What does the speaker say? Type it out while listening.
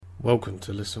Welcome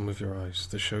to Listen With Your Eyes,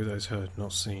 the show that is heard,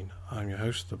 not seen. I'm your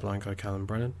host, the blind guy Callum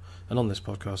Brennan, and on this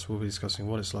podcast we'll be discussing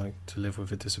what it's like to live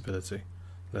with a disability.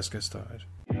 Let's get started.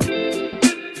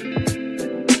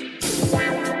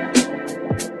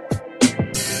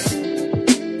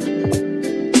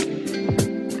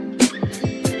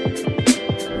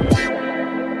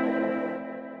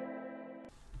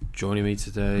 Joining me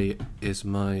today is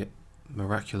my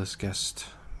miraculous guest,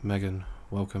 Megan.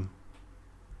 Welcome.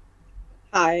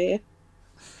 Hi.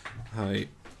 Hi.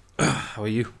 How are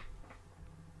you?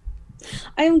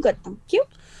 I am good, thank you.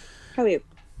 How are you?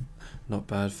 Not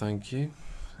bad, thank you.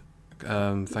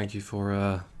 Thank you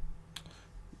for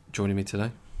joining me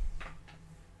today.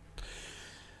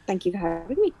 Thank you for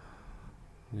having me.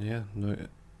 Yeah,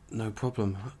 no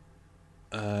problem.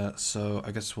 So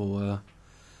I guess we'll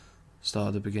start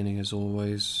at the beginning as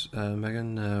always.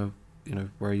 Megan,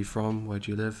 where are you from? Where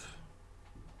do you live?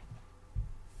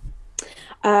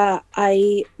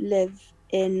 I live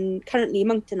in currently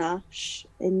Mountain Ash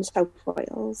in South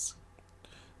Wales.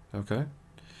 Okay.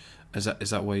 Is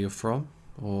that where you're from,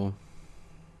 or?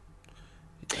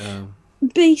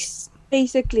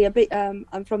 Basically, a bit.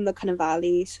 I'm from the kind of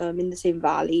valley, so I'm in the same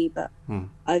valley, but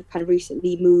I've kind of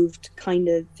recently moved, kind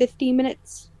of 15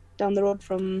 minutes down the road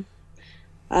from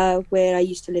where I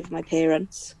used to live with my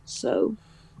parents. So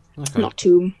Okay. not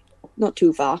too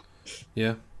far.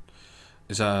 Yeah.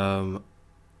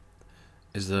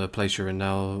 Is the place you're in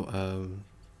now?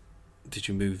 Did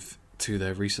you move to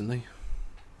there recently?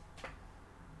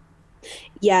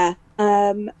 Yeah.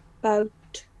 About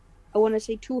I want to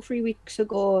say 2 or 3 weeks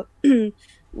ago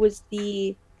was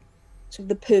the sort of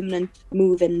the permanent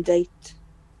move-in date.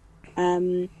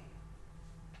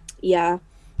 Yeah.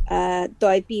 Though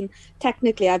I've been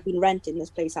renting this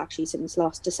place actually since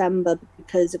last December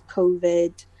because of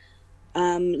COVID,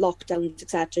 lockdowns,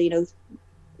 etc.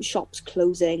 Shops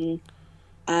closing,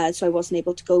 so I wasn't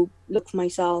able to go look for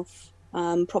myself.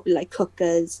 Probably like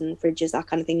cookers and fridges, that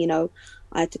kind of thing.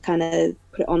 I had to kind of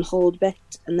put it on hold a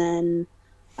bit, and then,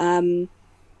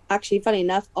 actually, funny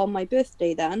enough, on my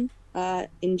birthday then,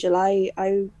 in July,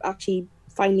 I actually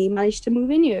finally managed to move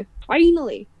in here.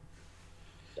 Finally.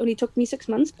 Only took me 6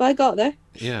 months, but I got there.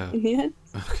 Yeah. In the end.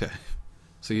 Okay.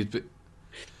 So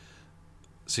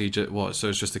So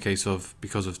it's just a case of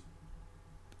because of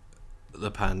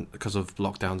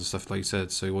lockdowns and stuff like you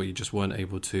said. So you just weren't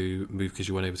able to move because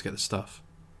you weren't able to get the stuff.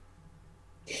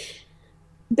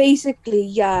 Basically,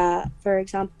 yeah. For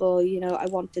example, I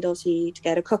wanted obviously to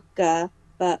get a cooker,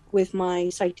 but with my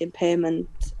sight impairment,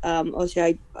 obviously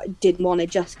I didn't want to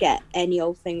just get any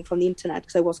old thing from the internet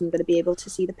because I wasn't going to be able to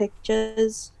see the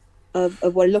pictures of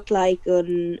what it looked like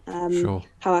and Sure.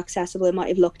 how accessible it might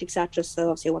have looked, etc. So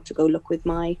obviously I want to go look with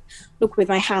my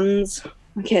hands,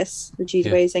 I guess the easiest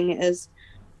way of saying it is.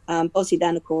 Obviously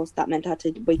then, of course, that meant I had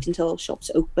to wait until shops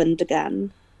opened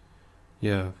again.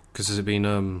 Yeah, because has it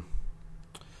been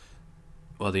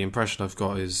well, the impression I've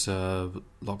got is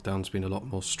lockdown's been a lot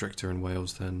more stricter in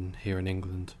Wales than here in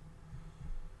England.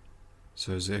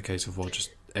 So is it a case of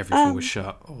just everything was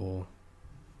shut, or?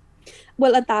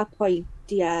 Well, at that point,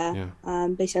 yeah.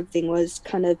 Basically everything was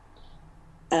kind of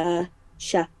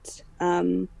shut.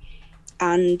 And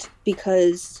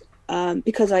because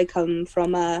I come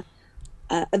from a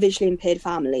visually impaired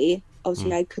family,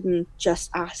 obviously I couldn't just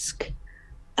ask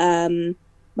my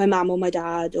mum or my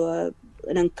dad or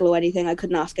an uncle or anything. I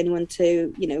couldn't ask anyone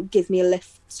to, give me a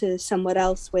lift to somewhere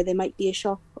else where there might be a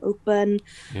shop open.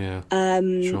 Yeah.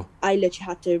 Sure. I literally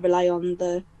had to rely on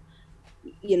the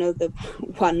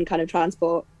one kind of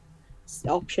transport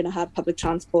option I had, public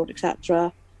transport,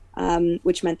 etc.,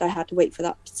 which meant I had to wait for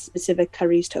that specific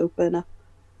Currys to open up.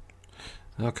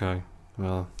 Okay,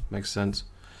 well, makes sense.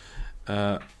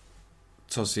 So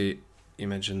obviously you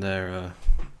mentioned there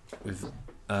with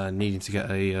needing to get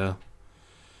a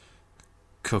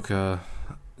cooker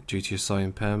due to your sight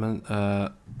impairment.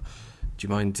 Do you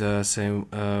mind saying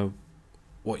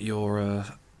what your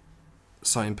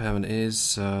sight impairment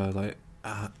is?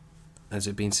 Has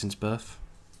it been since birth?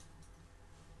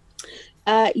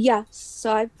 Yes,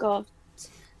 so I've got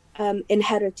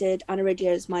inherited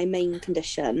aniridia as my main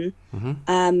condition,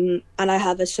 and I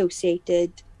have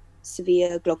associated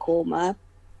severe glaucoma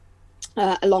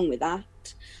along with that.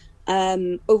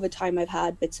 Over time I've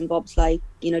had bits and bobs like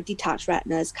detached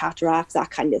retinas, cataracts,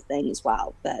 that kind of thing as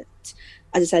well, but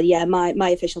as I said, yeah, my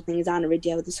official thing is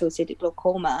aniridia with associated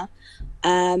glaucoma,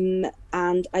 and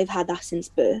I've had that since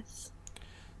birth.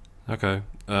 Okay,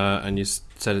 and you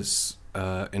said it's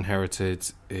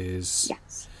inherited is...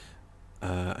 Yes.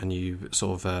 And you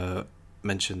sort of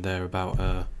mentioned there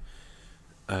about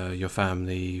your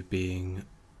family being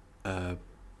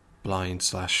blind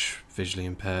slash visually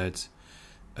impaired.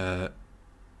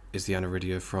 Is the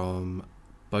aniridia from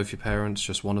both your parents,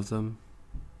 just one of them?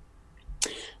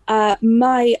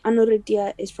 My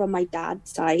anoridia is from my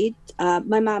dad's side.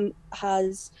 My mum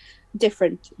has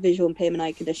different visual impairment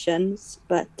eye conditions,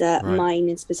 but Right. mine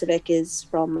in specific is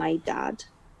from my dad.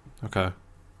 Okay.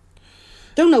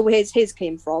 Don't know where his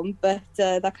came from, but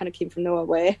that kind of came from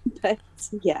nowhere. But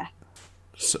yeah,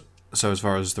 So, so as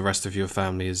far as the rest of your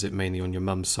family, is it mainly on your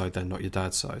mum's side then, not your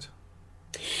dad's side?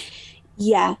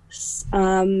 yes.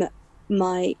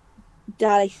 My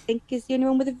dad, I think, is the only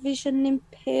one with a vision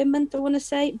impairment, I want to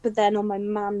say. But then on my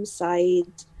mum's side,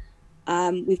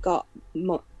 we've got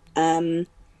um,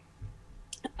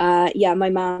 yeah, my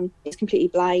mum is completely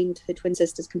blind. Her twin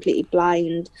sister's completely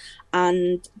blind,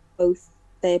 and both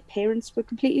their parents were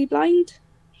completely blind.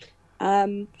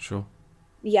 Um, Sure.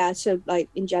 yeah, so like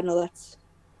in general, that's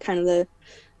kind of the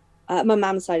my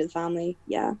mum's side of the family.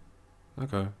 Yeah.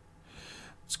 Okay.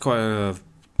 It's quite a,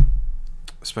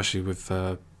 especially with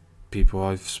people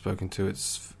I've spoken to.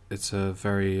 It's a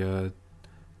very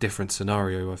different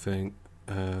scenario. I think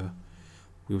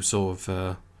we were sort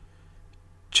of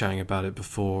chatting about it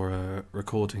before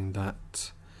recording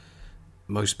that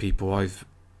most people I've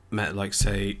met, like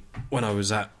say when I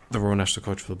was at the Royal National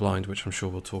College for the Blind, which I'm sure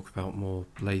we'll talk about more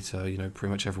later. You know,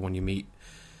 pretty much everyone you meet,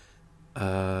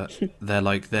 they're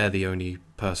the only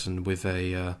person with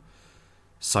a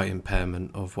sight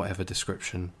impairment of whatever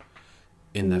description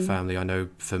in their Mm. family. I know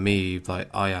for me,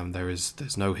 like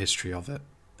there's no history of it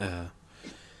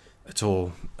at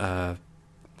all.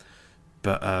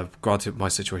 But granted, my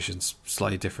situation's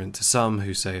slightly different to some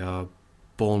who say are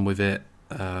born with it.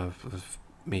 With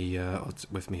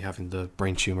me having the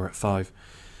brain tumor at 5.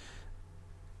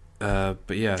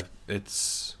 But yeah,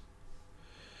 it's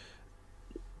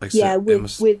like I Yeah, said,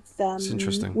 it's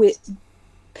interesting. with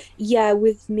yeah,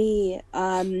 with me,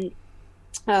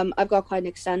 I've got quite an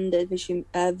extended vision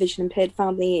impaired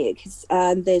family because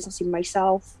there's obviously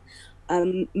myself.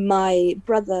 My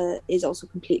brother is also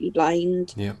completely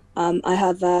blind. Yeah, I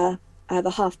have a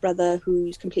half brother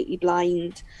who's completely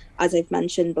blind. As I've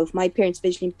mentioned, both my parents are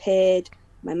visually impaired.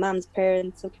 My mum's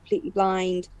parents are completely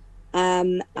blind.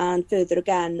 And further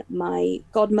again, my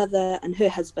godmother and her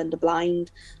husband are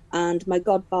blind, and my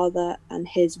godfather and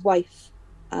his wife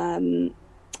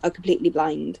are completely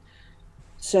blind.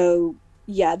 So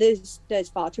yeah, there's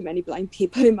far too many blind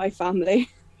people in my family.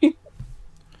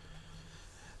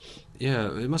 yeah.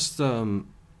 It must.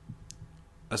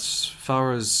 As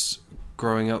far as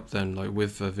growing up, then, like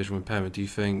with visual impairment, do you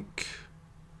think?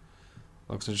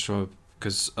 Like, I'm just trying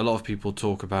because a lot of people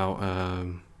talk about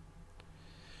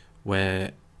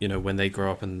where when they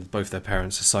grow up and both their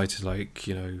parents are sighted, like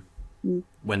Mm.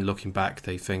 when looking back,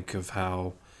 they think of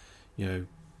how you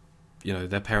know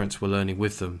their parents were learning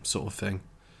with them, sort of thing.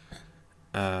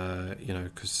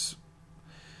 Because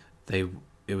they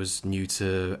it was new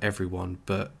to everyone,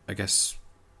 but I guess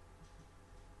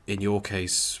in your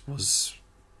case was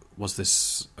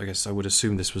this? I guess I would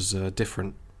assume this was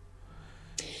different,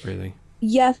 really.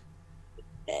 Yeah,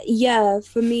 yeah.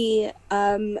 For me,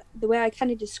 the way I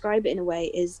kind of describe it in a way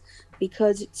is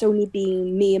because it's only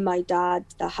been me and my dad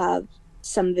that have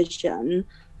some vision,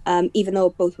 even though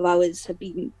both of ours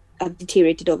have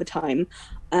deteriorated over time.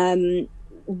 Um,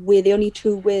 we're the only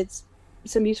two with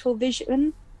some useful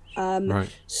vision. Um, Right.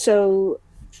 so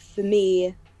for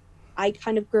me, I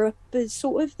kind of grew up as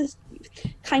sort of this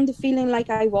kind of feeling like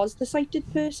I was the sighted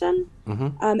person,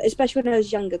 Mhm. especially when I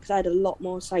was younger because I had a lot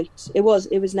more sight. It was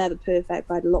never perfect,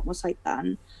 but I had a lot more sight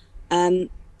then. Um,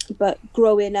 but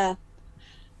growing up,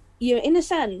 in a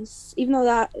sense, even though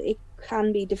that it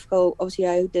can be difficult, obviously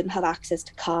I didn't have access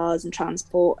to cars and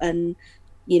transport and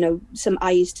some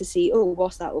eyes to see. Oh,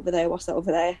 what's that over there? What's that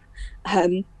over there?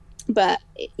 Um, but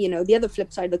the other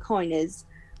flip side of the coin is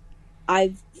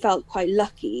I've felt quite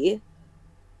lucky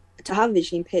to have a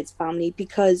visually impaired family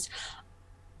because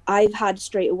I've had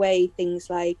straight away things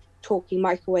like talking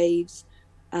microwaves,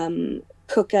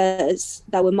 cookers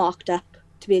that were marked up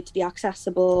to be able to be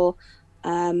accessible,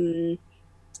 um,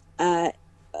 uh,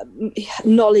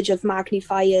 knowledge of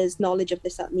magnifiers, knowledge of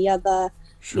this, that, and the other.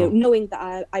 Sure. Knowing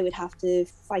that I would have to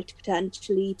fight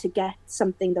potentially to get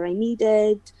something that I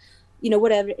needed,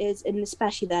 whatever it is, and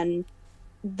especially then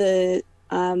the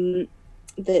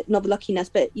not the luckiness,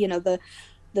 but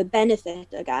the benefit,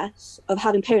 I guess, of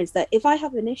having parents that if I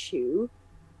have an issue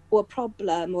or a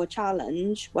problem or a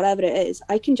challenge, whatever it is,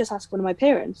 I can just ask one of my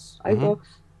parents. I Mhm. go,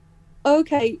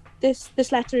 okay, this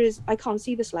letter is, I can't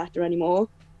see this letter anymore.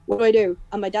 What do I do?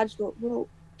 And my dad just go, well,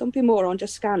 don't be a moron,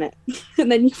 just scan it.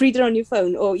 And then you read it on your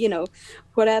phone or,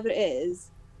 whatever it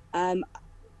is. Um,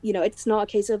 it's not a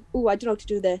case of, oh, I don't know how to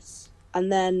do this,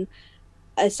 and then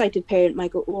a sighted parent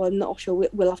might go, oh, I'm not sure,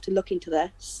 we'll have to look into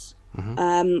this.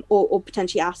 Or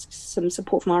potentially ask some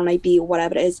support from RNIB or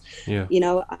whatever it is. Yeah.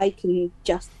 I can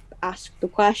just ask the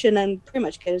question and pretty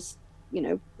much get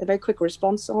a very quick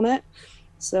response on it.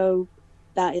 So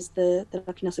that is the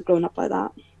luckiness of growing up like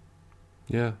that.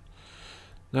 Yeah.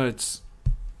 No, it's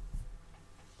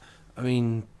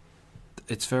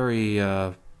very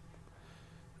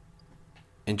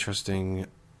interesting.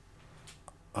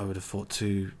 I would have thought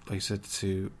to, like you said,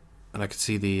 and I could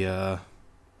see the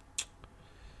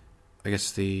I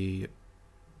guess the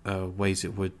ways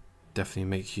it would definitely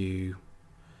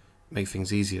make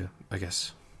things easier, I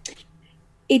guess.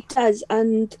 It does,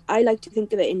 and I like to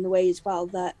think of it in the way as well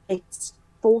that it's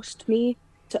forced me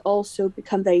to also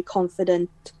become very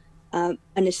confident, and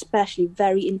especially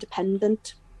very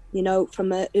independent,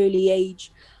 from an early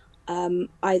age,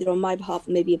 either on my behalf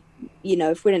or maybe,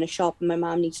 if we're in a shop and my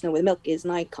mom needs to know where the milk is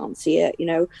and I can't see it,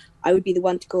 I would be the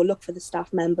one to go look for the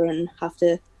staff member and have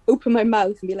to open my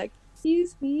mouth and be like,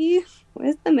 excuse me,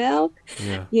 where's the milk?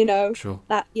 Yeah, sure.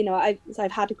 That,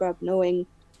 I've had to grow up knowing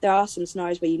there are some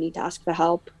scenarios where you need to ask for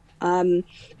help. You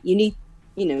need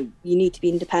to be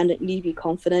independent, you need to be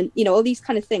confident, all these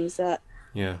kind of things that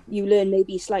you learn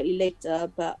maybe slightly later,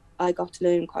 but I got to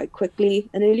learn quite quickly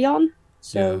and early on.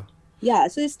 So so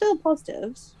there's still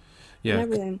positives. Yeah,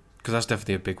 everything. Because that's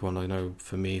definitely a big one. I know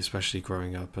for me, especially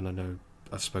growing up, and I know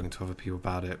I've spoken to other people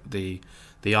about it. The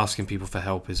asking people for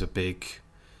help is a big.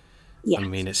 Yes. I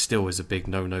mean, it still is a big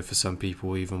no-no for some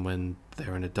people, even when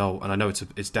they're an adult. And I know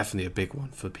it's definitely a big one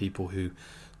for people who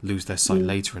lose their sight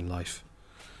later in life.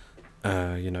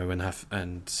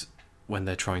 And when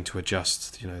they're trying to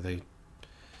adjust, they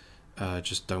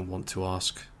just don't want to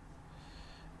ask.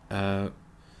 But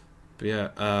yeah,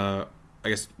 I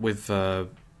guess with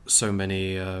so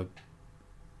many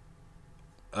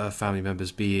family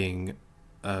members being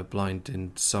blind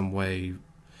in some way,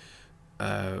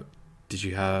 did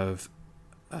you have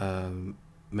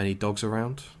many dogs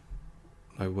around?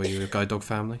 Like, were you a guide dog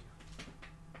family?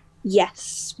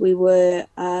 Yes, we were.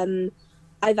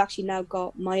 I've actually now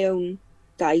got my own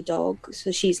guide dog,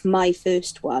 so she's my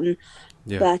first one.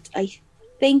 Yeah. But I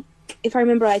think, if I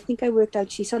remember, I think I worked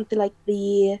out she's something like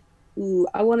I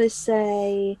want to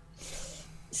say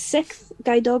 6th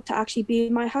guide dog to actually be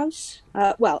in my house.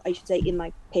 Well, I should say in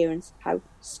my parents'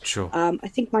 house. Sure. I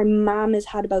think my mum has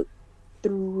had about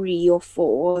 3 or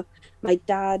 4. My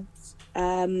dad's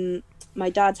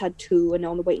had 2 and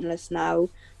on the waiting list now.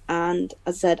 And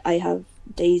as I said, I have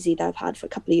Daisy that I've had for a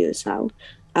couple of years now.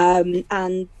 And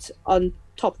on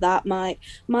top of that, my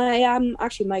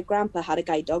grandpa had a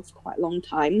guide dog for quite a long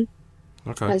time.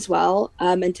 Okay. As well.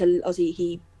 Until obviously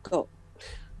he got,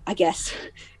 I guess,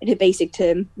 in a basic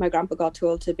term, my grandpa got too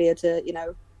old to be able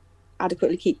to,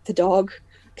 adequately keep the dog,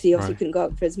 because he obviously couldn't go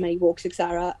out for as many walks,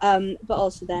 etc. But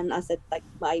also then, as I said,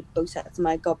 like both sets of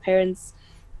my godparents,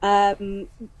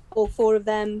 all 4 of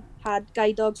them had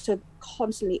guide dogs, so I've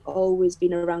constantly always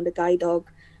been around a guide dog,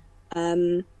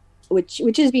 which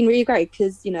has been really great,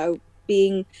 because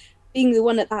being the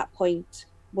one at that point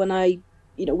when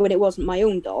when it wasn't my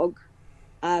own dog,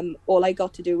 all I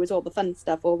got to do was all the fun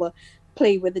stuff, all the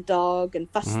play with the dog and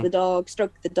fuss the dog,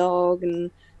 stroke the dog,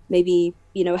 and maybe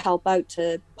help out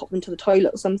to pop into the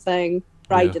toilet or something.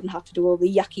 I didn't have to do all the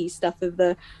yucky stuff of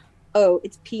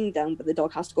it's peeing down but the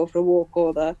dog has to go for a walk,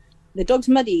 or the dog's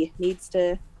muddy, needs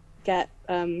to get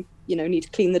need to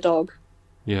clean the dog,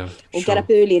 or get up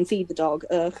early and feed the dog.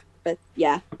 But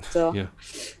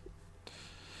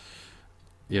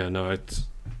no,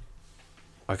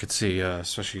 I could see,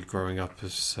 especially growing up,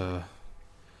 as a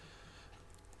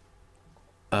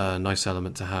nice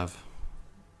element to have.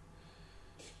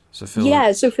 So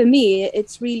so for me,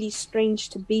 it's really strange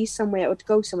to be somewhere or to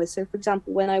go somewhere. So, for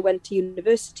example, when I went to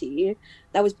university,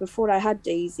 that was before I had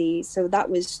Daisy, so that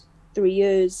was 3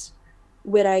 years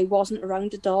where I wasn't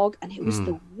around a dog, and it was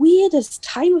the weirdest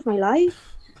time of my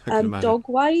life,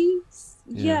 dog-wise.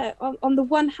 Yeah, on the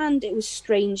one hand, it was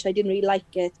strange. I didn't really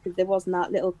like it because there wasn't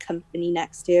that little company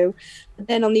next to you. But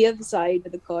then on the other side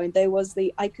of the coin, there was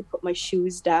I could put my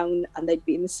shoes down and they'd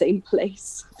be in the same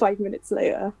place 5 minutes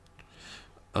later.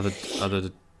 Have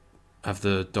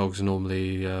the dogs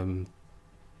normally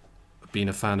been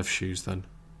a fan of shoes then?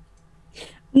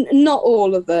 Not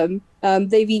all of them.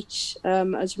 They've each,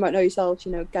 as you might know yourself,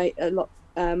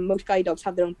 most guide dogs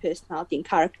have their own personality and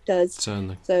characters.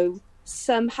 Certainly. So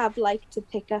some have liked to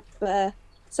pick up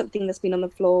something that's been on the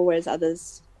floor, whereas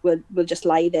others will just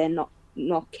lie there and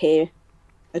not care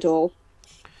at all.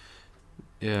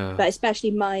 Yeah. But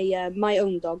especially my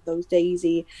own dog, though,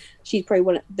 Daisy, she's probably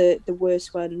one of the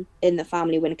worst one in the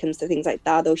family when it comes to things like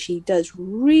that. Though she does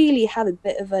really have a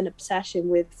bit of an obsession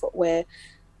with footwear.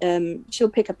 She'll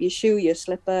pick up your shoe, your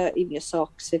slipper, even your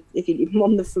socks if you leave them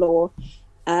on the floor.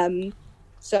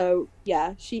 So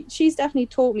yeah, she's definitely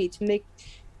taught me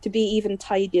to be even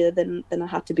tidier than I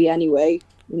had to be anyway.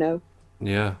 You know.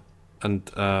 Yeah.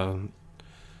 And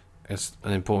it's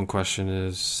an important question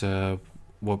is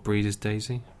what breed is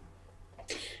Daisy?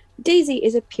 Daisy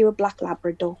is a pure black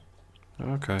Labrador.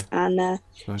 Okay. And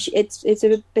Nice. it's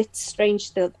a bit strange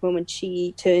still at the moment.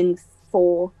 She turned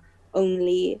 4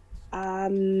 only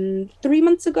 3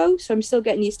 months ago, so I'm still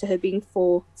getting used to her being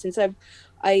 4. Since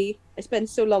I spent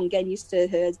so long getting used to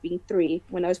her as being 3.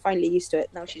 When I was finally used to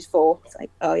it, now she's 4. It's like,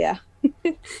 oh yeah,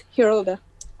 you're older.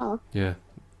 Oh. Yeah.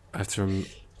 I have to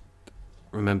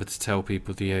remember to tell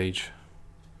people the age,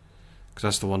 because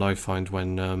that's the one I find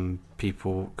when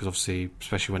people, because obviously,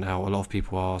 especially when out, a lot of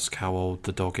people ask how old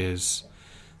the dog is,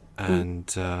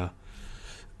 and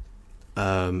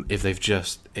if they've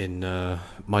just, in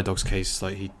my dog's case,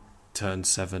 like he turned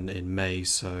 7 in May,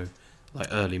 so like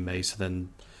early May, so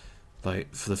then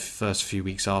like for the first few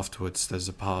weeks afterwards, there's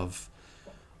a part of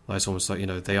like, it's almost like, you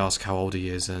know, they ask how old he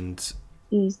is, and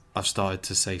I've started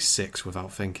to say 6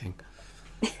 without thinking.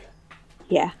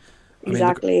 Yeah,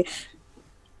 exactly.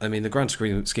 I mean, the grand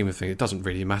scheme of things, it doesn't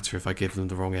really matter if I give them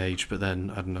the wrong age, but then,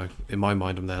 I don't know, in my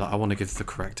mind, I'm there, like, I want to give the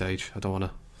correct age. I don't want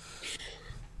to...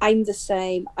 I'm the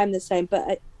same.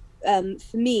 But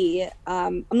for me,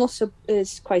 I'm not so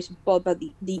quite so bothered about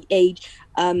the age.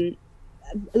 A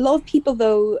lot of people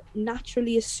though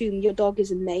naturally assume your dog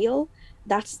is a male.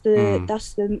 That's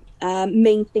the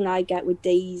main thing I get with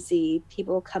Daisy.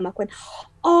 People will come up when,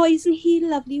 oh, isn't he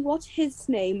lovely? What's his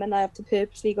name? And I have to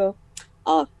purposely go,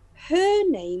 oh, her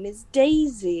name is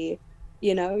Daisy.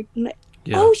 You know, like,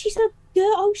 Yeah. oh, she's a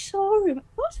girl. Oh, sorry.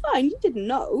 That's fine. You didn't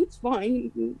know. It's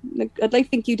fine. Like, I'd like to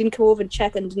think you didn't come over and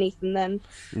check underneath and then.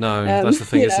 No, that's the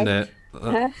thing, you isn't know.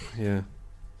 it? Yeah.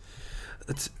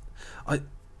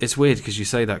 It's weird because you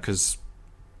say that, because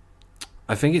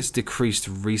I think it's decreased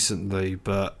recently,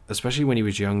 but especially when he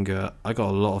was younger, I got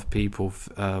a lot of people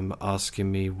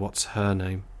asking me what's her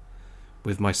name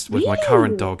with my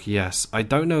current dog. Yes, I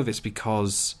don't know if it's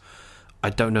because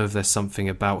I don't know if there's something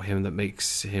about him that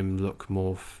makes him look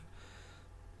more.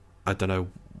 I don't know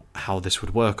how this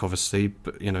would work, obviously,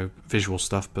 but you know, visual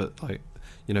stuff, but like,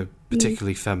 you know,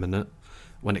 particularly feminine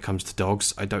when it comes to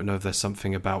dogs. I don't know if there's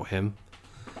something about him,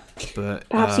 but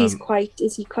Perhaps is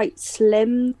he quite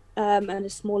slim and a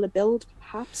smaller build?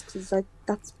 Perhaps because like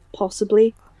that's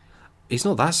possibly. he's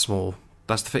not that small.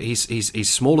 That's the thing. He's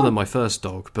smaller than my first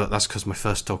dog, but that's because my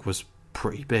first dog was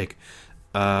pretty big.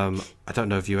 I don't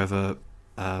know if you ever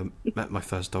met my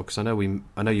first dog, because I know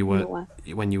you weren't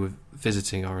when you were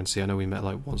visiting RNC. I know we met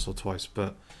like once or twice,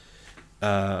 but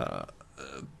yeah,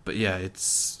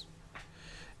 it's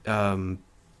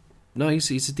no,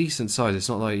 he's a decent size. It's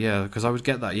not like, yeah, because I would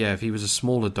get that. Yeah, if he was a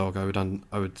smaller dog, I would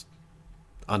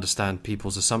understand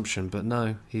people's assumption, but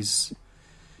no, he's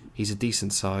a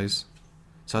decent size.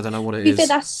 So I don't know what it is. To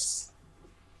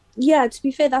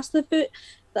be fair, that's the first.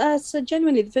 That's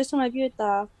genuinely the first time I've heard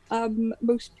that.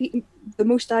 The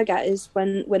most I get is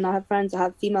when I have friends that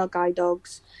have female guide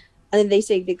dogs, and then they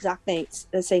say the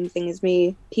same thing as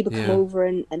me. People come over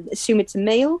and assume it's a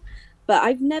male, but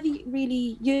I've never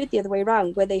really heard the other way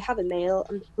around, where they have a male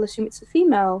and people assume it's a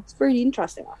female. It's really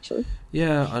interesting, actually.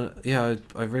 I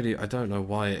don't know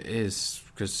why it is,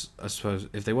 because I suppose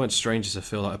if they weren't strangers, I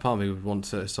feel like a part of me would want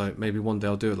to. It's like maybe one day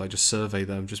I'll do it, like just survey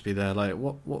them, just be there, like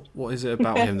what is it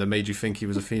about him that made you think he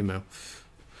was a female?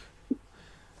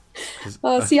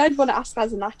 See, I'd want to ask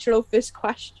as a natural first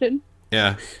question.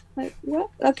 Yeah. Like, what?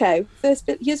 Okay, first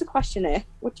bit. Here's a question here.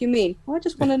 What do you mean? Well, I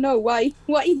just want to know why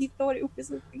you thought it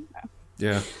was a female.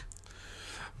 Yeah.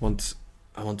 I want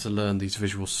to learn these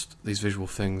visual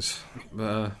things,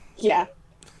 but yeah.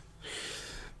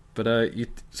 But you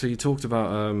talked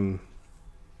about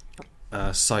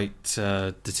sight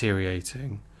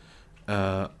deteriorating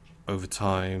over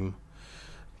time.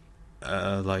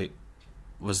 Like,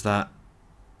 was that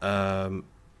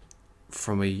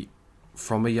from a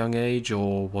young age,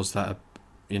 or was that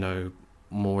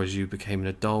more as you became an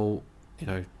adult?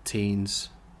 Teens.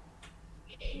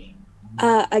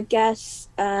 I guess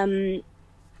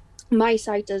my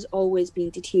sight has always been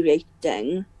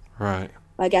deteriorating. Right.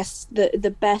 I guess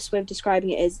the best way of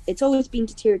describing it is it's always been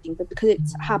deteriorating, but because it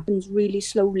happens really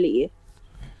slowly,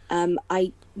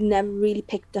 I never really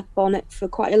picked up on it for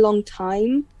quite a long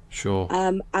time. Sure.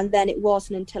 And then it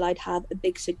wasn't until I'd have a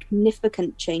big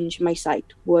significant change in my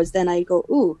sight was then I go,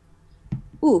 ooh,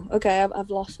 ooh, okay, I've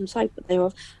lost some sight,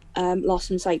 but lost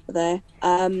some sight there.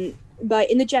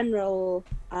 But in the general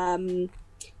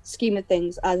scheme of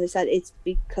things, as I said, it's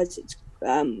because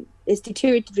it's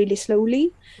deteriorated really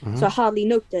slowly. So I hardly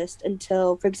noticed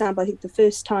until, for example, I think the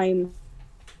first time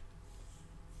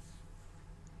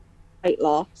weight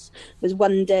loss was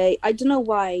one day. I don't know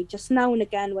why. Just now and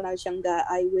again, when I was younger,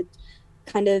 I would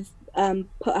kind of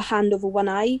put a hand over one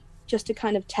eye just to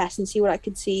kind of test and see what I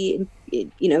could see,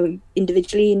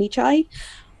 individually in each eye.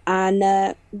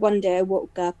 And one day I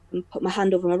woke up and put my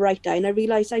hand over my right eye, and I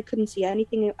realised I couldn't see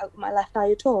anything out of my left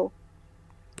eye at all.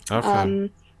 Okay.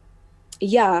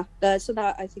 So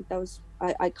that, I think that was,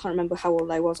 I can't remember how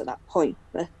old I was at that point,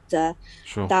 but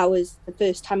Sure. that was the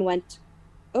first time I went,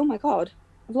 oh my God,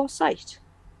 I've lost sight.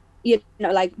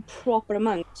 Like proper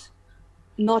amount.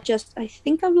 Not just, I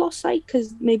think I've lost sight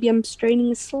because maybe I'm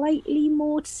straining slightly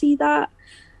more to see that.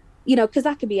 Because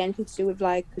that could be anything to do with,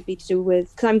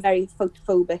 because I'm very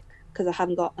photophobic because I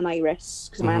haven't got an iris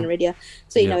because of my aniridia.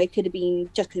 So, it could have been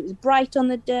just because it was bright on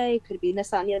the day, it could have been this,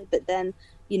 that, and the other. But then,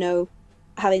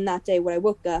 having that day where I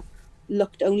woke up,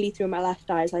 looked only through my left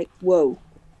eye, I was like, whoa,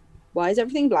 why is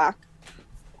everything black?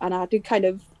 And I had to kind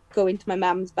of go into my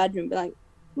mum's bedroom and be like,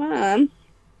 Mom,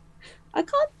 I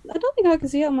don't think I can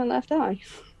see out my left eye.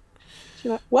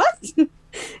 She's like, what?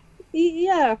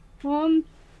 Yeah.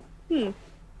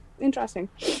 Interesting.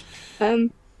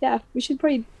 We should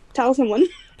probably tell someone.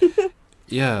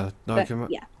 Yeah. No, But,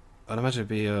 I'd imagine it'd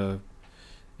be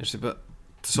interesting, but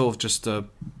to sort of just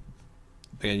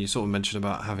again, you sort of mentioned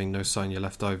about having no sight in your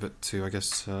left eye, but to, I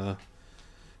guess,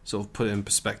 sort of put it in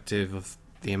perspective of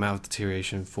the amount of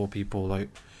deterioration for people, like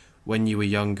when you were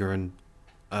younger, and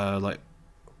like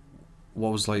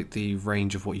what was like the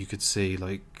range of what you could see,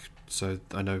 like, so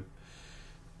I know,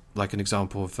 like an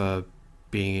example of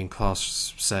being in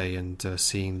class, say, and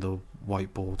seeing the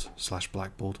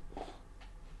whiteboard/blackboard.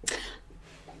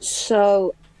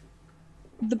 So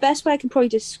the best way I can probably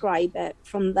describe it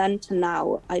from then to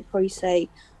now, I'd probably say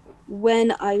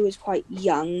when I was quite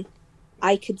young,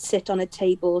 I could sit on a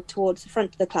table towards the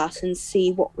front of the class and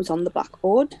see what was on the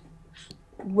blackboard.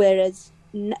 Whereas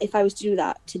if I was to do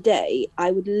that today,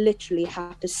 I would literally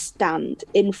have to stand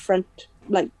in front,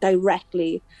 like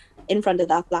directly in front of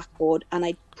that blackboard, and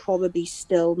I'd probably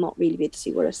still not really be able to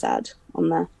see what I said on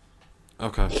there.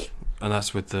 Okay. And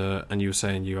that's with and you were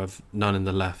saying you have none in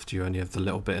the left, you only have the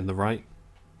little bit in the right?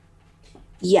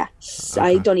 Yes, Okay.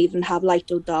 I don't even have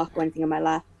light or dark or anything on my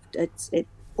left. It's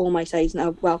all my size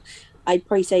now. Well, I'd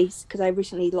probably say, because I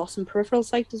recently lost some peripheral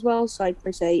sight as well, so I'd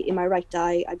probably say in my right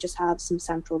eye, I just have some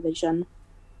central vision.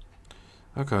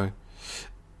 Okay.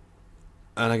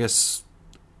 And I guess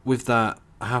with that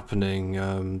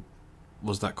happening,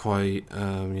 was that quite,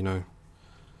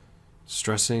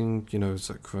 stressing? Was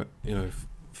that quite,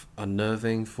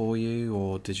 unnerving for you?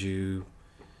 Or did you,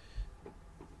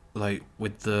 like,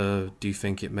 do you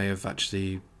think it may have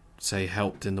actually, say,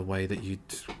 helped in the way that you'd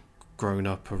grown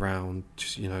up around,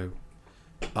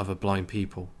 other blind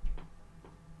people?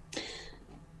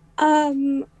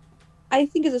 I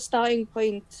think as a starting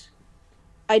point,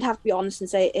 I'd have to be honest and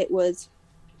say it was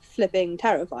flipping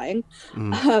terrifying.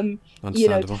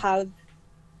 Understandable. To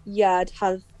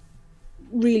have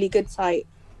really good sight,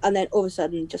 and then all of a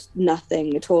sudden just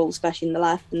nothing at all, especially in the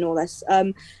left and all this.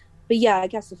 But yeah, I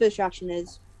guess the first reaction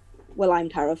is, well, I'm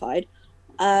terrified.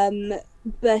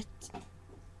 But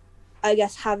I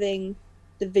guess having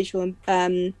the vision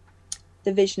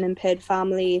impaired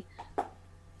family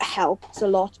helps a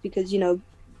lot because,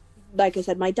 like I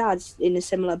said, my dad's in a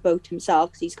similar boat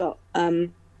himself because he's got the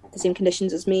same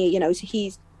conditions as me, so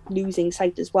he's losing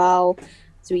sight as well.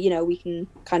 So, we can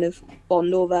kind of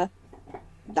bond over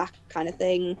that kind of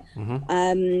thing.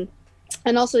 And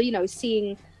also,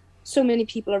 seeing so many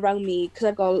people around me, because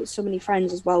I've got so many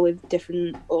friends as well with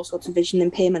different, all sorts of vision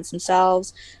impairments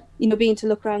themselves, being to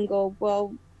look around and go,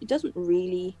 well, it doesn't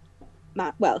really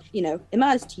matter. Well, it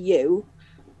matters to you,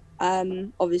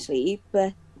 obviously,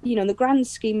 but in the grand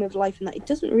scheme of life and that, it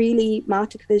doesn't really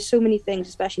matter because there's so many things,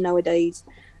 especially nowadays,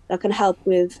 that can help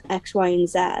with X, Y, and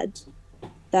Z,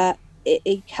 that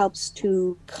it helps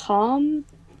to calm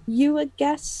you, I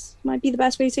guess, might be the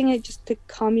best way of saying it, just to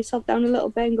calm yourself down a little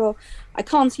bit and go, I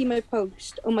can't see my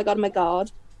post. Oh my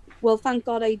God. Well, thank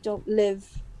God I don't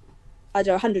live,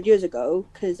 100 years ago,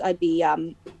 because I'd be,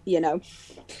 wouldn't be able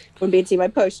to see my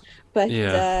post. But,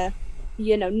 Yeah.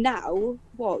 Now,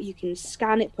 you can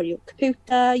scan it, put it on your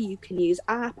computer, you can use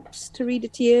apps to read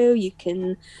it to you, you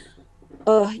can,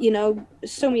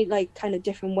 so many, kind of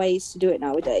different ways to do it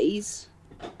nowadays.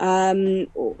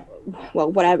 Or,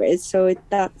 whatever it is. So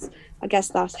I guess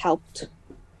that's helped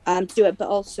to do it. But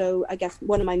also, I guess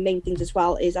one of my main things as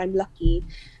well is I'm lucky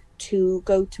to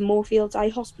go to Moorfields Eye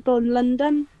Hospital in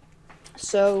London.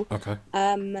 So Okay.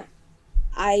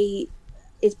 I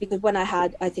it's because when I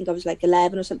think I was like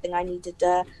 11 or something, I needed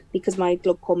because my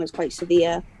glaucoma is quite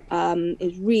severe. It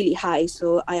was really high,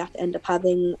 so I had to end up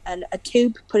having a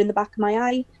tube put in the back of my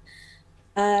eye.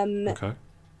 Okay.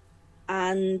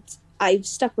 And I've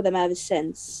stuck with him ever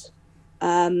since.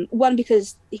 One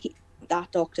because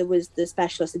that doctor was the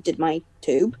specialist that did my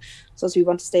tube, so we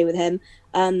want to stay with him.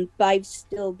 But I've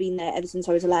still been there ever since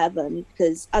I was 11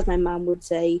 because, as my mum would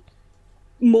say,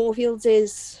 Moorfields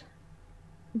is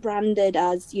branded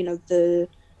as the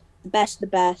best of the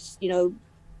best.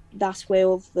 That's where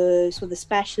all the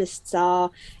specialists are.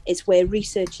 It's where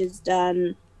research is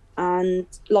done. And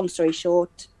long story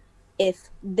short, if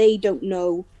they don't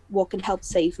know what can help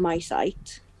save my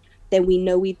sight, then we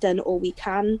know we've done all we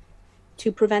can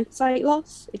to prevent sight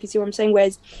loss, if you see what I'm saying.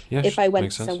 Whereas if I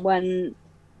went to someone,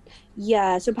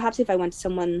 so perhaps if I went to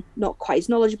someone not quite as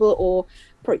knowledgeable or,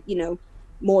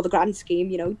 more the grand scheme,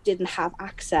 didn't have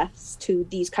access to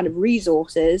these kind of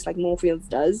resources like Moorfields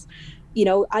does,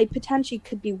 I potentially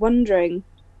could be wondering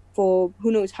for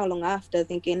who knows how long after,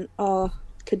 thinking, oh,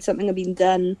 could something have been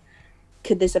done?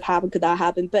 Could this have happened? Could that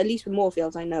happen? But at least with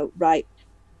Moorfields, I know, right,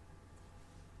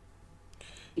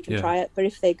 we can try it. But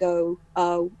if they go,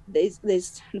 oh, there's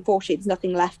unfortunately there's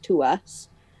nothing left to us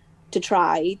to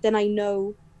try, then I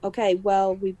know, okay,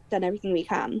 well, we've done everything we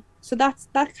can. So that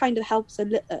kind of helps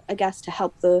I guess, to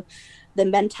help the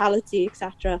mentality,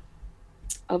 etc.,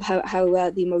 of how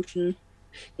the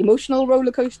emotional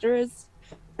roller coaster is.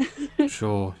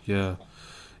 Sure. Yeah.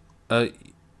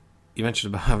 You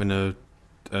mentioned about having a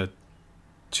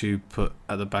tube put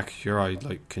at the back of your eye.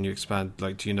 Like, can you expand?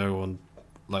 Like, do you know on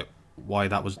like why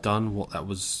that was done? What that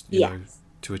was, you know,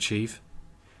 to achieve?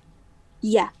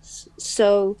 Yes.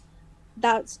 So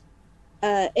that's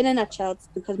in a nutshell, it's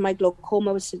because my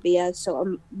glaucoma was severe.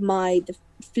 So the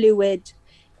fluid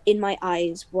in my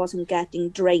eyes wasn't getting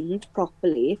drained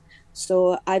properly.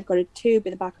 So I've got a tube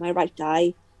in the back of my right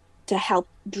eye to help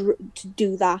to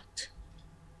do that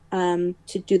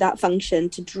function,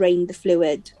 to drain the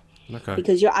fluid. Okay.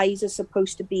 Because your eyes are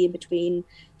supposed to be in between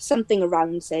something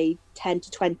around, say, 10 to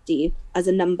 20 as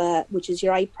a number, which is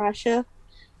your eye pressure.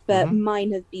 But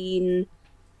mine have been,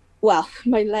 well,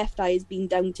 my left eye has been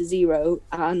down to 0,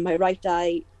 and my right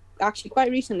eye actually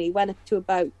quite recently went up to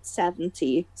about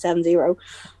 70.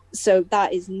 So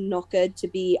that is not good to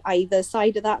be either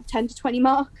side of that 10 to 20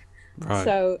 mark. Right.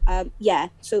 So,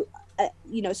 so,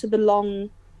 so the long,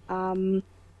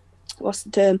 what's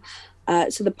the term?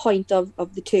 So the point of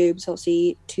the tubes,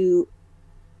 obviously, to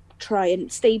try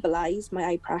and stabilize my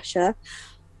eye pressure,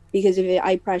 because if your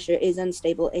eye pressure is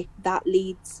unstable, it's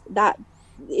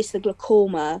the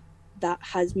glaucoma that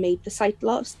has made the sight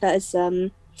loss, that has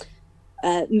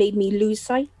made me lose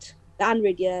sight. The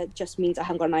aniridia just means I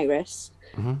haven't got an iris.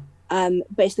 But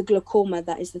it's the glaucoma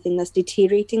that is the thing that's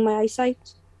deteriorating my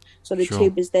eyesight. So the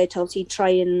tube is there to obviously try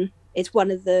and, it's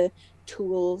one of the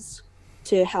tools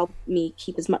to help me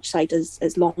keep as much sight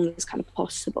as long as kind of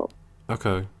possible.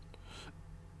 Okay.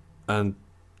 And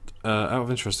out of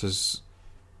interest,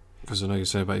 because I know you're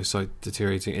saying about your sight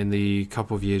deteriorating, in the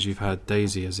couple of years you've had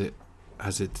Daisy, has it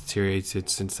deteriorated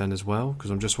since then as well?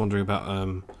 Because I'm just wondering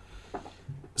about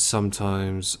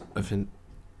sometimes I think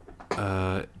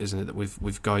isn't it that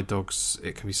with guide dogs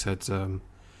it can be said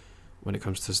when it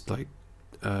comes to like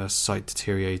sight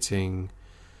deteriorating.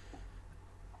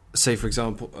 Say, for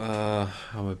example, how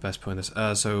am I best putting this?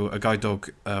 So a guide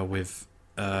dog with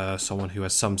someone who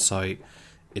has some sight,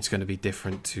 it's going to be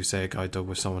different to, say, a guide dog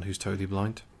with someone who's totally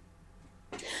blind.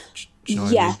 Do you know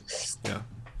what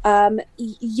I mean?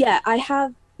 Yeah, I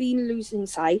have been losing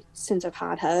sight since I've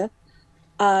had her.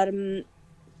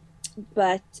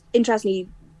 But interestingly,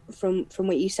 from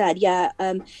what you said,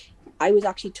 I was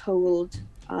actually told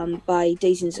by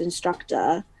Daisy's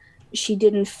instructor, she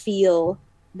didn't feel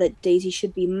that Daisy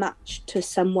should be matched to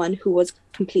someone who was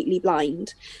completely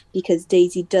blind, because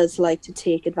Daisy does like to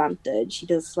take advantage. She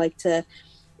does like to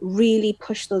really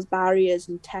push those barriers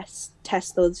and test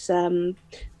those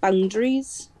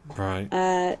boundaries.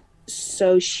 Right.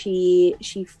 So she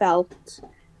felt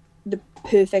the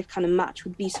perfect kind of match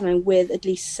would be someone with at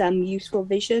least some useful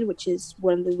vision, which is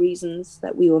one of the reasons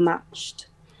that we were matched.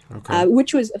 Okay.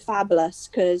 Which was fabulous,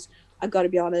 because I got to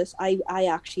be honest, I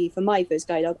actually, for my first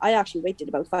guide dog, I actually waited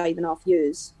about 5.5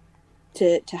 years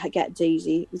to get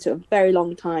Daisy. It's a very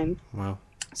long time. Wow.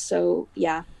 So,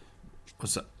 yeah.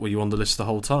 Were you on the list the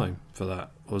whole time for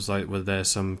that? Or were there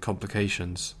some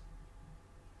complications?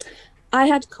 I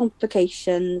had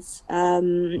complications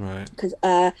Right. because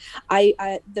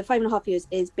the 5.5 years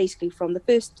is basically from the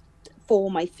first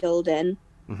form I filled in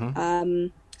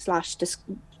Mhm. slash just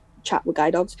chat with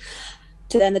guide dogs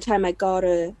to then the time I got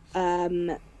her.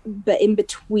 But in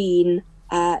between,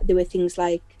 there were things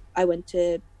like I went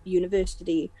to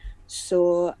university,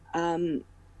 so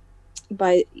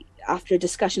by after a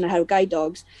discussion I had with guide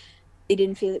dogs, they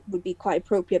didn't feel it would be quite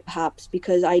appropriate, perhaps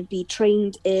because I'd be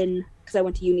trained in because I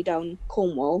went to uni down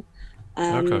Cornwall,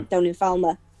 Okay. down in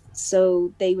Falmouth.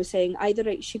 So they were saying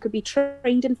either she could be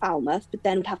trained in Falmouth, but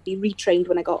then would have to be retrained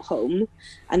when I got home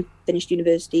and finished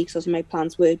university. Because my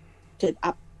plans were to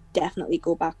definitely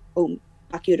go back home,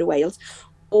 back here to Wales,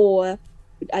 or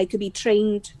I could be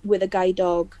trained with a guide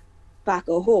dog back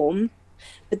at home.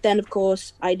 But then, of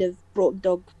course, I'd have brought the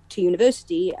dog to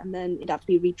university, and then it'd have to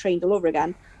be retrained all over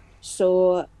again.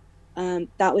 So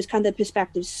that was kind of the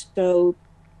perspective. So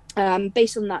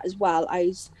based on that as well, I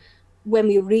was when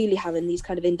we were really having these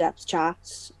kind of in-depth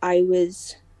chats, I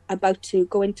was about to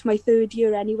go into my third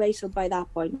year anyway. So by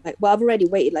that point, like, well, I've already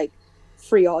waited like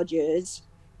 3 odd years.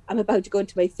 I'm about to go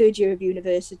into my third year of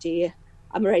university.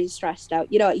 I'm already stressed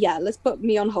out. You know what? Yeah, let's put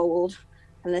me on hold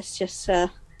and let's just,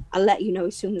 I'll let you know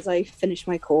as soon as I finish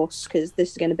my course because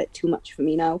this is getting a bit too much for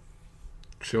me now.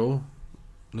 Sure.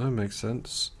 No, makes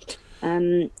sense.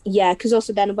 Yeah, because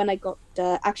also then when I got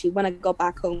actually when I got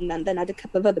back home, then I had a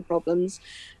couple of other problems,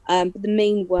 but the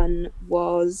main one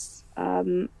was uh,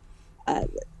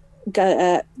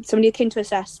 somebody who came to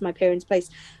assess my parents'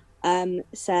 place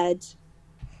said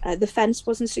the fence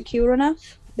wasn't secure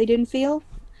enough. They didn't feel,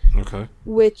 Okay.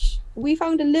 which we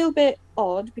found a little bit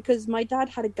odd because my dad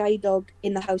had a guide dog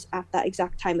in the house at that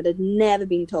exact time and had never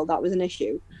been told that was an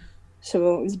issue.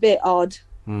 So it was a bit odd.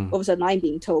 Hmm. All of a sudden, I'm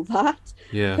being told that.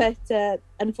 Yeah. But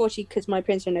unfortunately, because my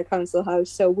parents are in a council house,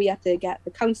 so we had to get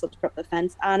the council to put up the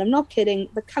fence. And I'm not kidding,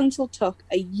 the council took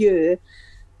a year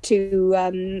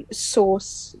to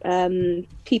source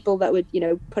people that would,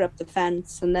 put up the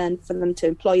fence, and then for them to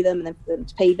employ them, and then for them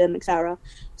to pay them, etc.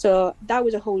 So that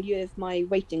was a whole year of my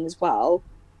waiting as well.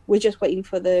 We're just waiting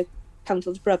for the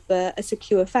council to put up a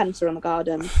secure fence around the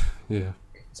garden. Yeah.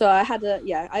 So I had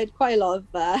quite a lot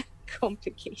of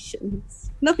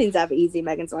complications. Nothing's ever easy,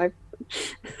 Megan's life.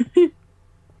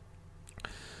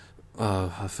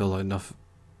 I feel like nothing.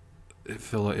 I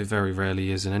feel like it very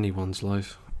rarely is in anyone's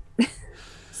life.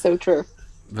 So true.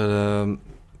 But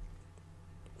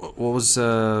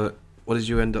what did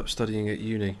you end up studying at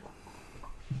uni?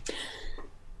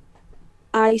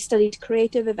 I studied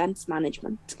creative events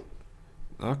management.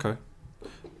 Okay.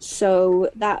 So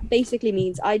that basically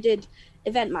means I did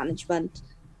event management,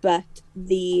 but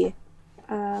the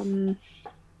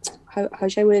how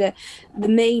should I word it? The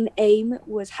main aim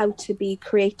was how to be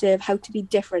creative, how to be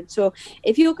different. So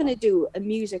if you're going to do a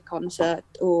music concert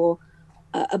or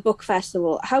a book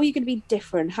festival, how are you going to be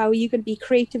different? How are you going to be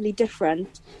creatively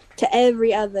different to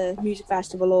every other music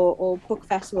festival or book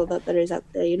festival that there is out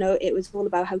there? It was all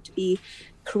about how to be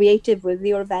creative with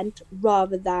your event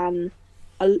rather than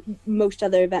most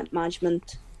other event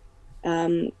management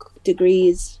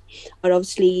degrees are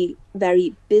obviously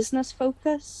very business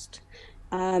focused,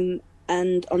 and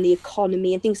on the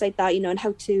economy and things like that, and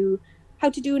how to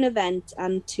do an event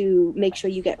and to make sure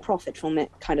you get profit from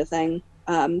it, kind of thing.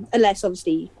 Unless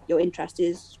obviously your interest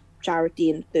is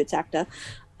charity and third sector,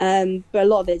 but a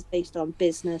lot of it is based on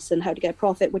business and how to get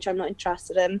profit, which I'm not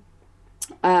interested in.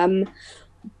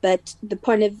 But the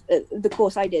point of the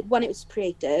course I did, one, it was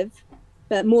creative,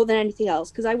 but more than anything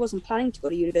else, because I wasn't planning to go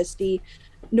to university,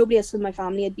 nobody else in my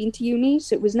family had been to uni,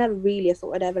 so it was never really a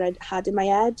thought I'd had in my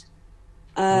head.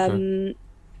 Okay.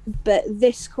 But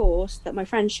this course that my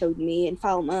friend showed me in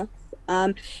Falmouth,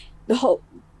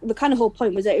 the kind of whole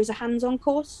point was that it was a hands-on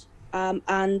course,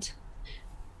 and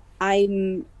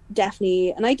I'm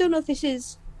definitely, and I don't know if this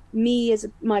is me as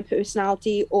my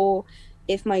personality or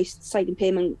if my sight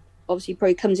impairment obviously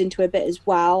probably comes into a bit as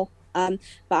well. But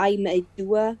I'm a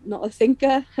doer, not a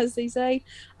thinker, as they say.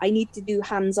 I need to do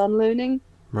hands-on learning.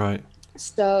 Right.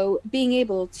 So being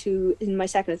able to, in my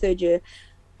second or third year,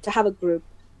 to have a group,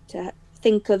 to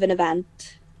think of an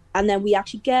event, and then we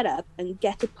actually get up and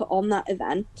get to put on that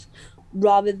event,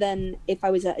 rather than if I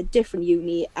was at a different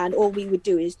uni and all we would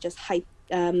do is just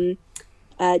do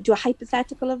a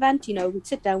hypothetical event. We'd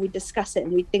sit down, we'd discuss it,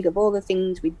 and we'd think of all the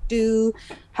things we'd do,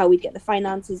 how we'd get the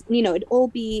finances. It'd all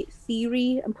be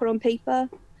theory and put on paper.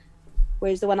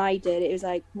 Whereas the one I did, it was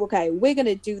like, okay, we're going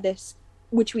to do this,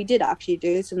 which we did actually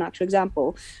do. It's an actual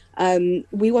example.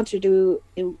 We wanted to do,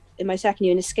 in my second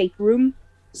year, an escape room.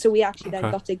 So we actually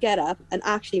then got to get up and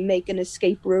actually make an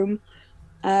escape room.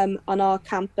 on our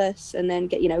campus, and then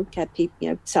get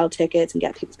people, sell tickets and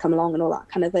get people to come along and all that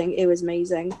kind of thing. It was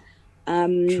amazing.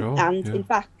 Sure. And Yeah.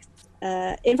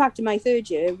 in fact, in my third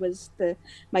year was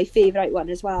my favourite one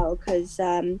as well, because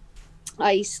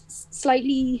I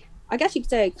slightly, I guess you could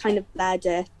say, I kind of led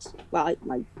it. Well,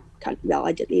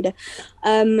 I did lead it.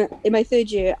 In my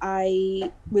third year,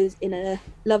 I was in a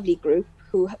lovely group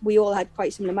who we all had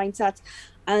quite similar mindsets,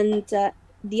 and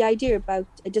the idea about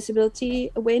a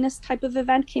disability awareness type of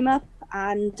event came up,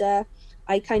 and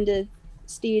I kind of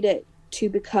steered it to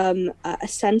become a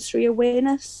sensory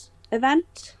awareness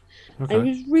event. Okay. And it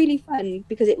was really fun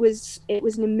because it was an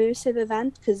immersive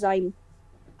event, because I'm,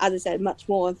 as I said, much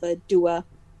more of a doer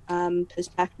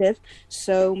perspective.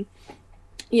 So,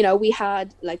 we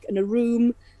had like in a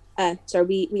room.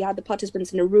 We had the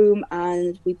participants in a room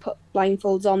and we put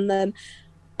blindfolds on them.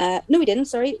 No, we didn't.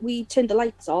 Sorry, we turned the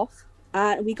lights off.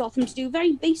 We got them to do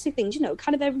very basic things,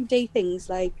 kind of everyday things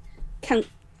like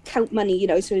count money.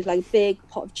 So it was like a big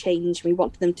pot of change. We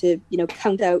wanted them to,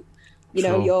 count out,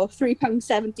 Sure. your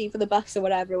 £3.70 for the bus or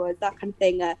whatever it was, that kind of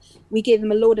thing. We gave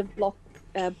them a load of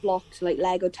blocks, like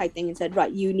Lego type thing, and said,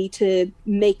 right, you need to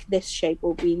make this shape,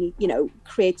 or we need,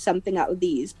 create something out of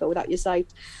these, but without your sight.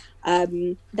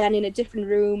 Then in a different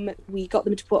room, we got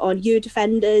them to put on ear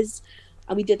defenders,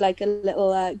 and we did like a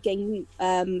little game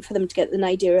for them to get an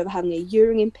idea of having a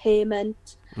hearing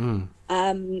impairment. And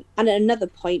at another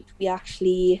point, we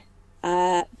actually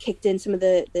kicked in some of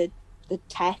the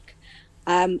tech,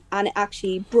 and it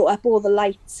actually brought up all the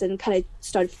lights and kind of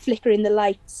started flickering the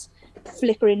lights,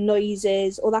 flickering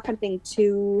noises, all that kind of thing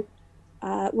to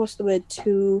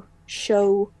to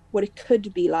show what it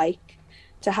could be like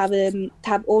to have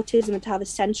autism and to have a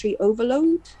sensory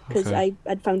overload, because Okay. I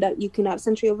had found out you can have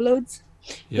sensory overloads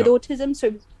with autism. So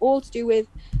it was all to do with,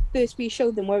 first we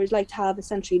showed them what it was like to have a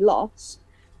sensory loss,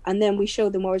 and then we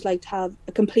showed them what it was like to have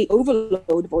a complete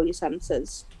overload of all your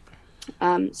senses.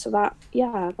 So that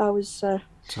was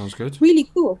Sounds good. really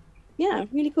cool. Yeah,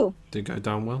 really cool. Did it go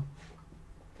down well?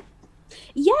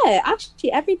 Yeah,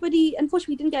 actually, everybody,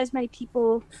 unfortunately, we didn't get as many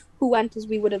people who went as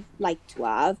we would have liked to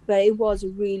have, but it was a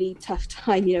really tough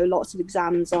time, lots of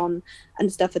exams on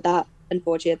and stuff at that,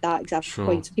 unfortunately, at that exact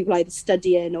point. So people either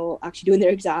studying or actually doing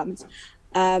their exams.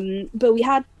 But we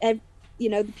had, the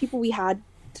people we had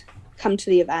come to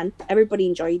the event, everybody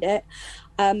enjoyed it.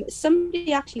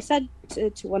 Somebody actually said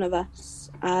to one of us,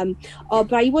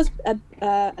 but I was a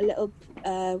little,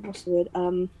 what's the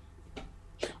word,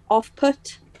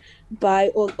 off-put by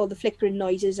all the flickering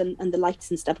noises and the lights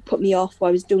and stuff. It put me off while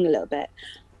I was doing a little bit.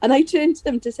 And I turned to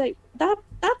them to say, that's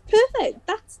perfect.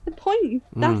 That's the point.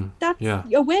 That's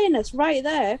awareness right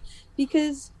there.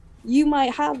 Because you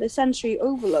might have a sensory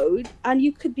overload and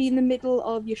you could be in the middle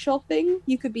of your shopping.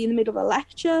 You could be in the middle of a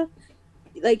lecture.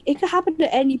 Like, it could happen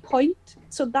at any point.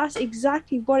 So that's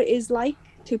exactly what it is like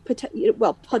to,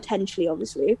 potentially,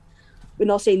 obviously. We're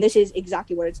not saying this is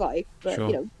exactly what it's like, but,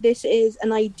 this is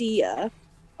an idea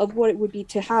of what it would be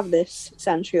to have this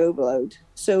sensory overload.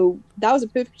 So that was a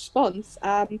perfect response.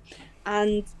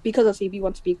 And because obviously we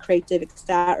want to be creative,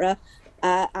 etc.,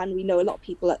 and we know a lot of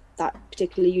people at that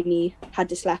particular uni had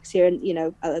dyslexia and,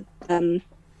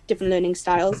 different learning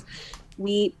styles,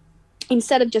 we,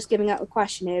 instead of just giving out a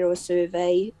questionnaire or a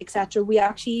survey, etc., we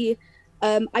actually,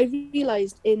 I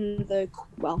realised in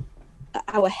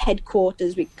our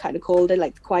headquarters, we kind of called it,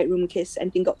 like the quiet room in case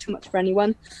anything got too much for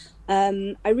anyone.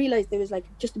 I realised there was like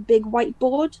just a big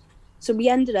whiteboard. So we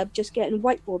ended up just getting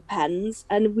whiteboard pens,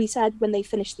 and we said when they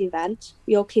finished the event,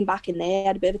 we all came back in there,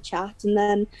 had a bit of a chat, and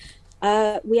then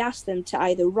we asked them to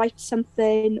either write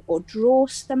something or draw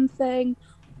something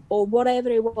or whatever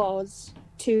it was,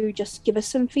 to just give us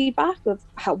some feedback of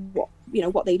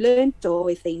what they learned or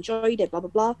if they enjoyed it, blah, blah,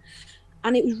 blah.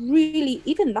 And it was really,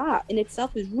 even that in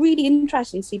itself was really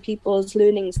interesting to see people's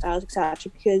learning styles,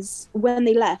 etc. Because when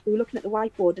they left, we were looking at the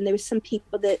whiteboard, and there were some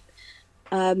people that,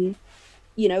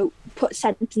 put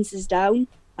sentences down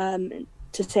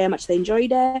to say how much they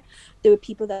enjoyed it. There were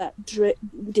people that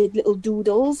did little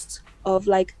doodles of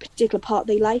like a particular part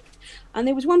they liked. And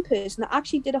there was one person that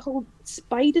actually did a whole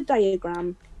spider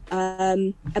diagram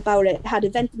about it. It had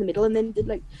an event in the middle, and then did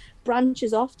like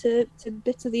branches off to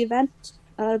bits of the event.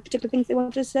 Particular things they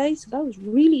wanted to say, so that was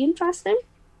really interesting.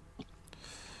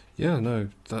 Yeah, no,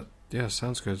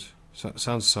 sounds good.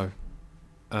 Sounds so.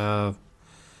 I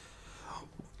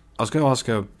was going to ask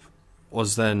her,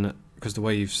 was then, because the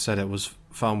way you've said it, was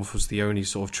Falmouth was the only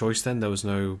sort of choice then? There was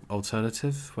no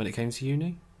alternative when it came to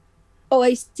uni? Oh,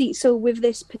 I see. So with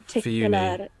this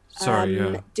particular... For uni. Sorry,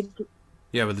 with the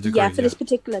degree.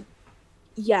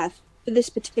 For this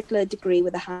particular degree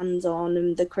with the hands-on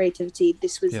and the creativity,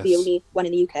 this was the only one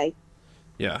in the UK.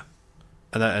 Yeah.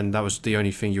 And that was the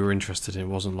only thing you were interested in. It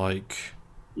wasn't like.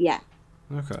 Yeah.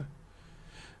 Okay.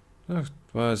 No,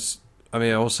 well, I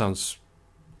mean, it all sounds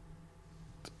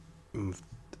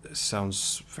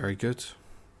very good.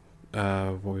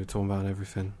 What we were talking about and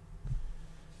everything.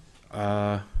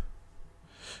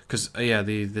 Because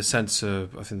the sense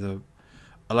of,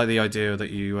 I like the idea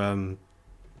that you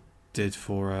did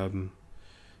for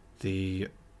the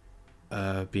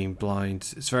being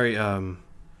blind. It's very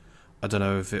I don't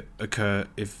know if it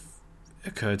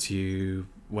occurred to you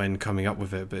when coming up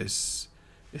with it, but it's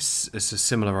a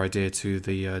similar idea to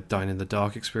the Dine in the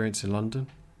Dark experience in London.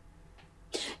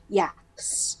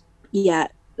 Yes. Yeah.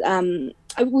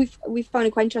 We've found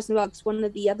it quite interesting as well, because one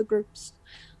of the other groups,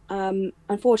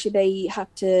 unfortunately, they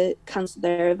had to cancel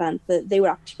their event, but they were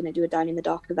actually going to do a Dine in the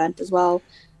Dark event as well.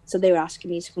 So they were asking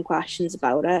me some questions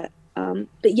about it.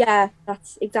 But yeah,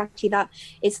 that's exactly that.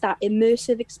 It's that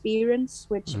immersive experience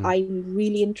which I'm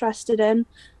really interested in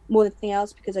more than anything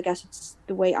else, because I guess it's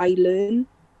the way I learn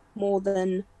more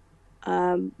than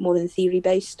theory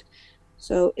based.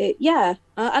 So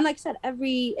and like I said,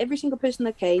 every single person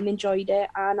that came enjoyed it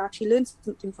and actually learned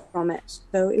something from it.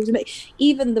 So it was amazing.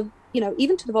 Even to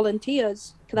the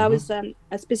volunteers, because that was a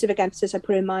specific emphasis I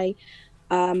put in my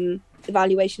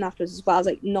evaluation afterwards as well. I was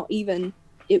like, not even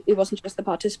it wasn't just the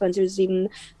participants; it was even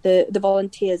the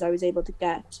volunteers I was able to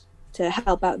get to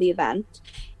help out the event.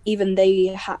 Even they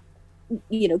had,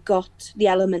 got the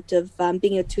element of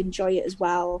being able to enjoy it as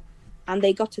well, and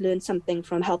they got to learn something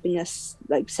from helping us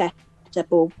like set up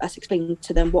or us explaining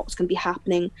to them what's going to be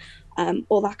happening,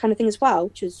 all that kind of thing as well,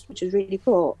 which is really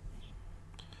cool.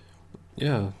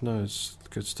 Yeah, no, it's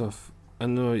good stuff.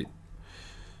 And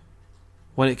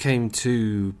when it came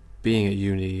to being at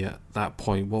uni at that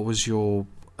point, what was your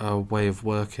way of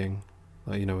working?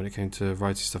 Like, when it came to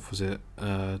writing stuff, was it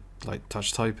like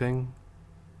touch typing,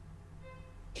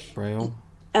 braille?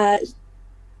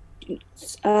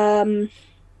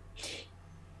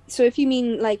 So if you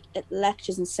mean like at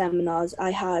lectures and seminars,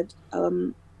 I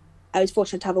was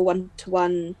fortunate to have a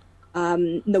one-to-one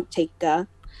note taker.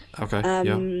 Okay.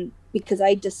 Yeah. Because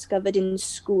I discovered in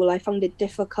school I found it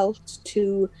difficult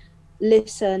to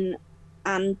listen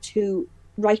and to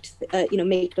write,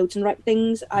 make notes and write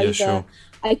things. Sure.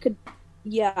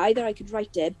 Either I could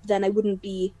write it, but then I wouldn't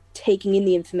be taking in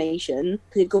the information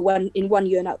because it'd go one in one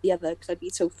ear and out the other because I'd be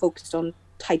so focused on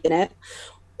typing it.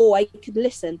 Or I could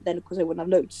listen, then of course I wouldn't have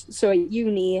notes. So at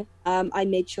uni, I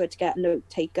made sure to get a note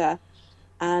taker.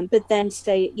 But then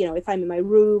say, if I'm in my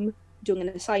room doing an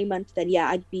assignment, then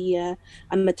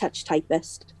I'm a touch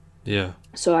typist. Yeah.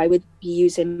 So I would be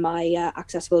using my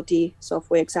accessibility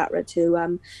software, etc.,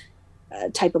 to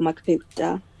type on my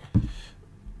computer.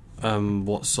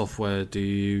 What software do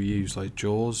you use, like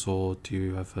JAWS, or do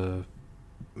you have a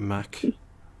Mac?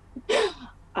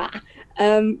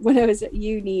 When I was at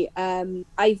uni,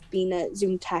 I've been a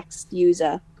Zoom Text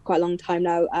user for quite a long time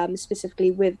now,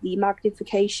 specifically with the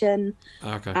magnification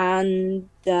and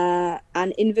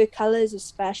invert colors,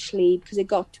 especially because it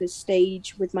got to a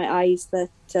stage with my eyes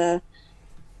that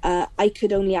I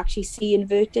could only actually see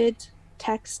inverted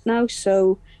text now.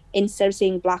 So instead of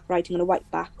seeing black writing on a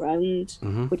white background,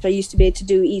 which I used to be able to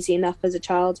do easy enough as a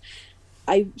child,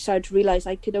 I started to realize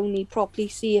I could only properly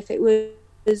see if it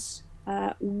was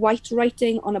white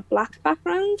writing on a black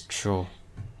background. Sure.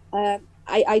 I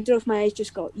don't know if my eyes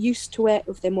just got used to it,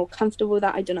 or if they're more comfortable with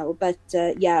that, I don't know. But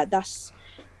that's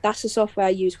the software I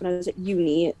used when I was at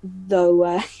uni,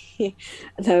 though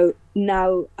though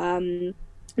now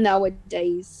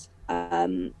nowadays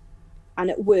and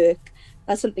at work,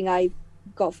 that's something I've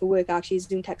got for work actually, is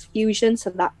Zoom Text Fusion. So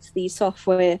that's the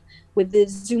software with the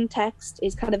Zoom Text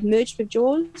is kind of merged with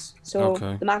JAWS. So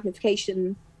the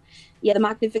magnification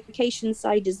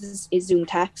side is Zoom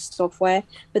Text software,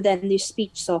 but then the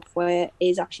speech software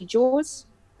is actually JAWS.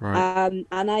 Right.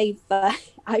 And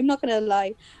I'm not gonna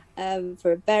lie,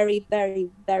 for a very, very,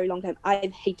 very long time,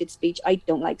 I've hated speech. I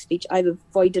don't like speech. I've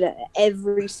avoided it at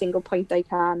every single point I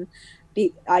can.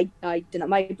 I don't know,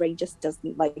 my brain just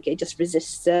doesn't like it, just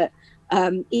resists it,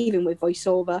 even with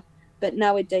voiceover. But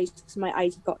nowadays, because my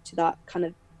eyes have got to that kind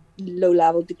of low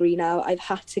level degree now, I've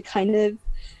had to kind of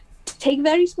take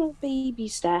very small baby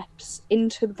steps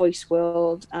into the voice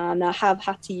world, and I have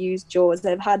had to use JAWS.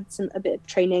 I've had a bit of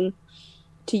training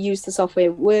to use the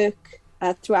software at work,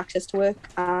 through Access to Work,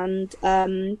 and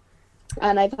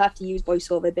I've had to use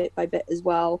voiceover bit by bit as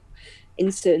well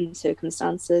in certain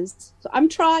circumstances. So I'm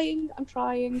trying,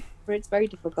 but it's very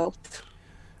difficult.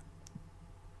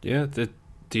 Yeah.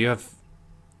 Do you have?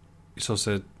 It's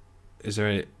also. Is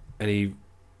there any?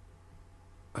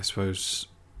 I suppose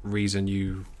reason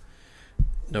you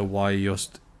know why you're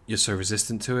you're so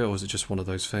resistant to it, or is it just one of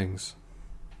those things?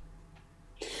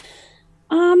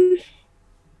 Um,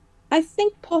 I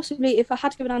think possibly if I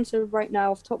had to give an answer right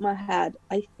now off the top of my head,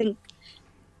 I think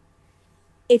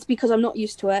it's because I'm not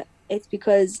used to it. It's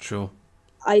because Sure.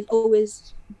 I've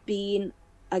always been,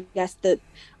 I guess that,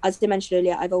 as I mentioned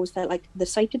earlier, I've always felt like the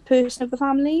sighted person of the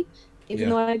family, even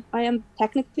Yeah. though I am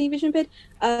technically vision impaired.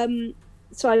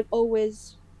 So I've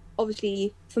always,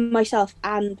 obviously, for myself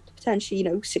and potentially,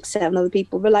 6, 7 other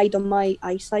people, relied on my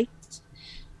eyesight.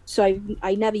 So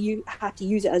I never had to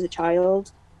use it as a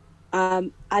child.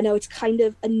 I know it's kind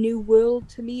of a new world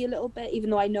to me a little bit, even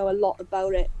though I know a lot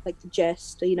about it, like the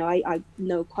gist. I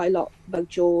know quite a lot about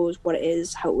Jaws, what it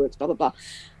is, how it works, blah blah blah.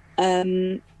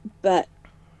 But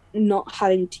not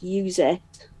having to use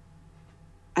it,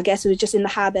 I guess it was just in the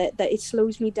habit that it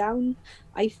slows me down.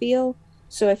 I feel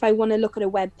so if I want to look at a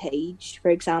web page, for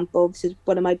example, this is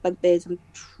one of my bugbears. I'm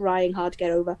trying hard to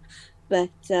get over, but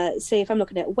say if I'm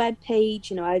looking at a web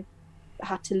page, I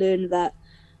had to learn that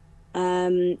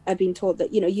I've been taught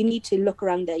that you need to look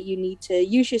around there. You need to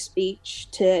use your speech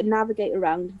to navigate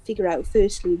around and figure out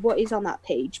firstly what is on that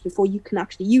page before you can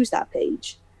actually use that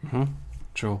page.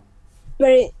 Sure.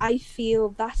 But I feel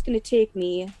that's going to take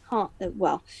me,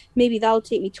 well, maybe that'll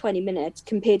take me 20 minutes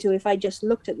compared to if I just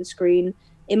looked at the screen.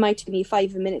 It might take me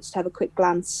 5 minutes to have a quick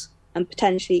glance and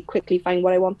potentially quickly find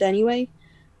what I want anyway.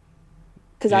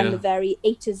 Because I'm a very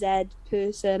A to Z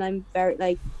person. I'm very,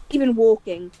 like, even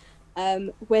walking.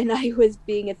 When I was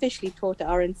being officially taught at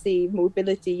RNC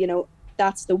mobility,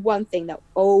 that's the one thing that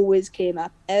always came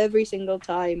up every single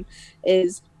time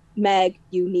is, Meg,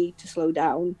 you need to slow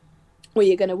down. Or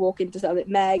you're going to walk into something,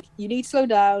 Meg, you need to slow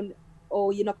down,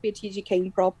 or you're not going to use your cane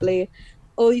properly.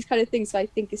 All these kind of things. So I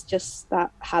think it's just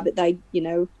that habit that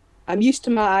I'm used to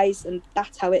my eyes and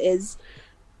that's how it is.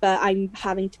 But I'm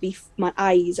having to my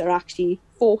eyes are actually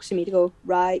forcing me to go,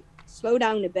 right, slow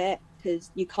down a bit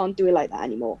because you can't do it like that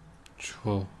anymore.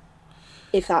 Sure.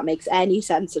 If that makes any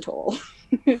sense at all.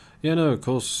 Yeah, no, of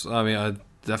course. I mean, I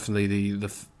definitely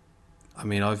I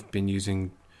mean, I've been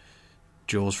using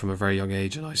Jaws from a very young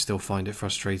age, and I still find it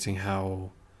frustrating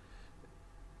how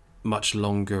much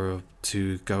longer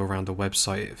to go around a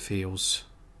website it feels.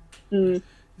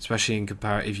 Especially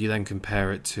if you then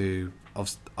compare it to,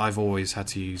 I've always had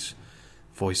to use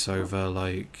voiceover.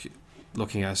 Like,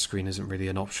 looking at a screen isn't really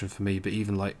an option for me. But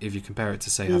even like if you compare it to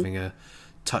say having a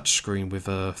touch screen with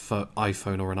a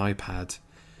iPhone or an iPad,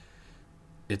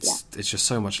 it's just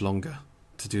so much longer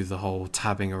to do the whole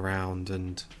tabbing around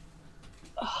and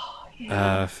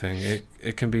thing.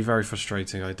 It can be very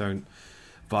frustrating.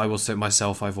 But I will say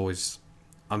myself,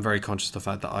 I'm very conscious of the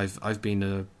fact that I've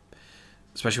been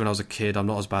especially when I was a kid. I'm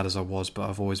not as bad as I was, but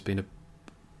I've always been a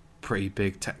pretty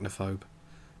big technophobe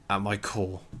at my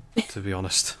core, to be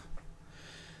honest.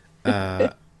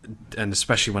 And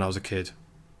especially when I was a kid,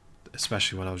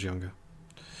 especially when I was younger.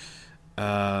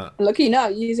 Lucky now,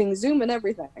 using Zoom and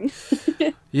everything.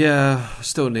 Yeah,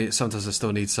 sometimes I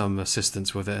still need some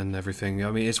assistance with it and everything.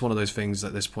 I mean, it's one of those things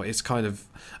at this point. It's kind of,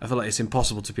 I feel like it's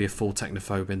impossible to be a full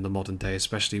technophobe in the modern day,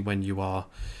 especially when you are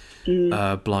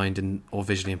blind or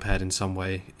visually impaired in some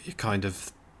way.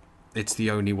 It's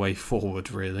the only way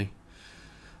forward, really,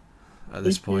 at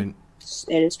this point.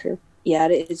 It is true. Yeah,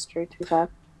 it is true, to be fair.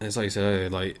 And it's like you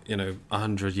said earlier,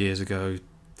 100 years ago,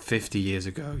 50 years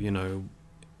ago,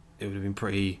 it would have been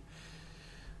pretty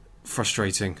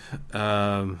frustrating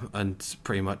and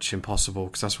pretty much impossible,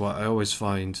 because that's what I always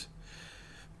find.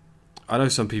 I know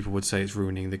some people would say it's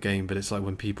ruining the game, but it's like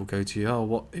when people go to you, oh,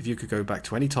 what if you could go back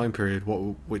to any time period,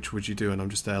 which would you do? And I'm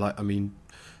just there like, I mean,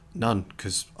 none,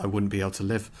 because I wouldn't be able to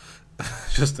live.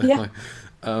 Just like,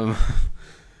 well,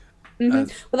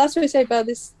 that's what I say about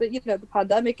this, the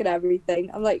pandemic and everything.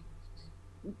 I'm like,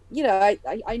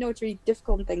 I know it's really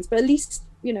difficult and things, but at least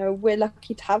we're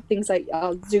lucky to have things like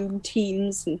Zoom,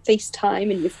 Teams, and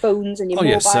FaceTime, and your phones and your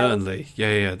mobiles. Yeah, certainly,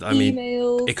 yeah. I mean,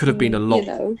 it could have been a lot.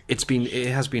 It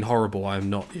has been horrible.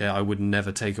 I would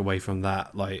never take away from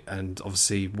that. Like, and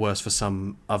obviously worse for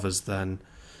some others than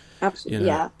absolutely,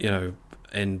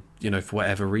 and for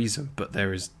whatever reason. But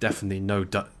there is definitely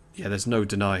there's no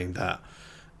denying that.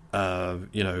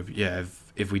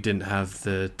 If we didn't have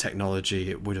the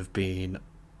technology, it would have been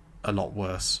a lot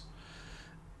worse.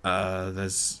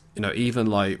 There's even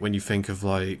like when you think of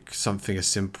like something as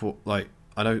simple, like,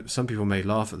 I know some people may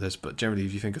laugh at this, but generally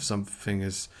if you think of something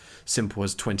as simple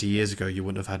as 20 years ago, you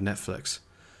wouldn't have had Netflix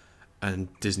and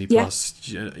Disney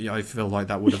Plus. I feel like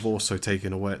that would have also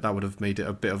taken away, that would have made it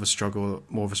a bit of a struggle,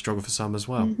 more of a struggle for some as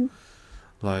well.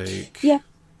 Like, yeah,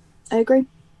 I agree.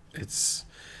 It's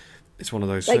one of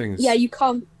those things. Yeah, you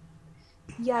can't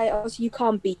yeah, obviously you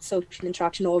can't beat social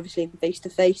interaction, obviously face to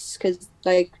face, because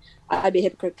like I'd be a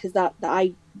hypocrite because that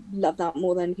I love that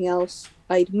more than anything else.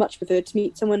 I'd much prefer to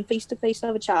meet someone face to face,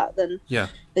 have a chat, Yeah,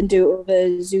 than do it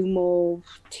over Zoom or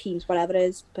Teams, whatever it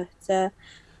is. But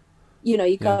you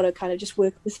yeah, gotta kind of just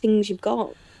work with things you've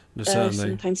got. no, certainly.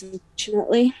 Sometimes,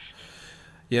 unfortunately.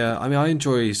 Yeah, I mean, I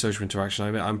enjoy social interaction.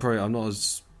 I mean, I'm not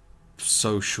as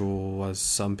social as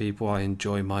some people. I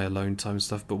enjoy my alone time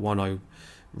stuff, but one I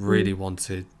really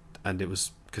wanted, and it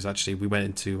was because actually we went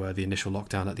into the initial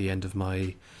lockdown at the end of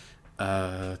my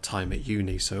time at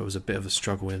uni, so it was a bit of a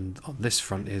struggle on this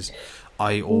front. Is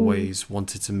I always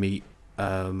wanted to meet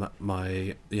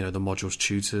my the modules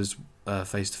tutors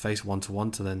face to face, one to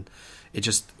one, to then it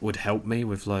just would help me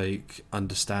with like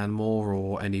understand more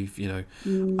or any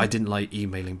I didn't like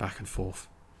emailing back and forth.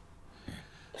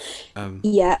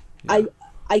 Yeah, Yeah,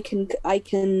 I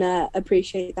can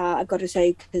appreciate that. I've got to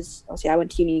say, because obviously I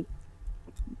went to uni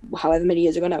however many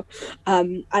years ago now,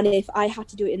 and if I had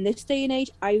to do it in this day and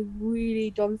age, I really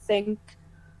don't think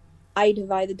I'd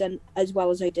have either done as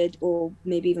well as I did, or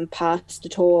maybe even passed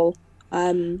at all.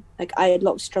 Like I had a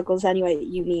lot of struggles anyway at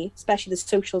uni, especially the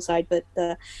social side. But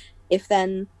if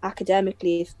then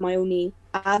academically, if my only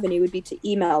avenue would be to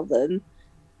email them,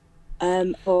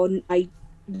 or I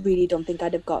really don't think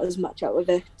I'd have got as much out of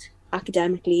it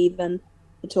academically even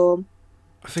at all.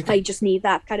 I think I just need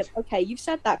that kind of, okay, you've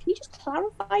said that. Can you just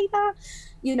clarify that?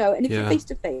 And if you're yeah. face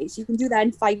to face, you can do that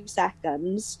in 5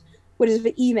 seconds. Whereas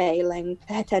for emailing,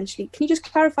 potentially, can you just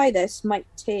clarify this? Might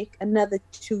take another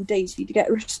 2 days for you to get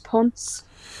a response.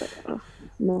 But,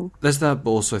 no. There's that,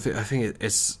 but also I think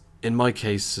it's in my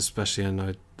case especially, and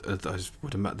I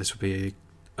would imagine this would be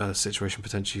a situation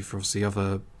potentially for obviously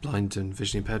other blind and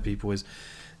visually impaired people, is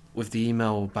with the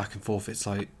email back and forth. It's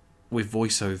like with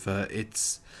voiceover,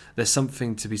 there's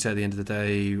something to be said at the end of the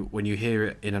day when you hear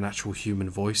it in an actual human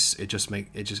voice. It's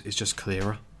just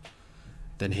clearer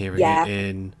than hearing it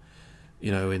in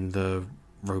in the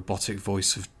robotic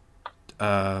voice of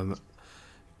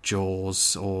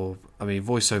Jaws. Or I mean,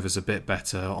 voiceover's a bit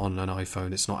better on an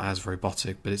iPhone. It's not as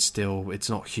robotic, but it's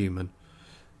not human.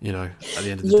 At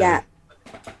the end of the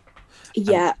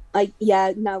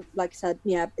day. Now, like I said,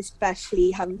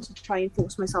 especially having to try and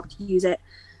force myself to use it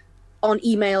on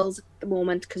emails at the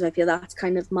moment, because I feel that's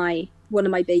kind of one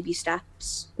of my baby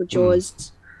steps with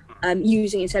Jaws.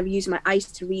 Using, instead of using my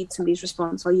eyes to read somebody's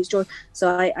response, I'll use Jaws.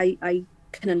 So I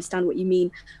can understand what you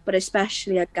mean, but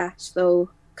especially I guess though,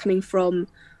 coming from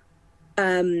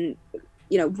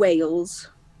Wales,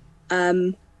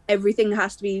 everything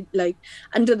has to be like,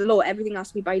 under the law, everything has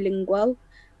to be bilingual.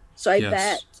 So I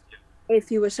bet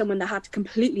if you were someone that had to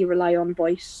completely rely on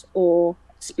voice or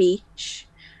speech,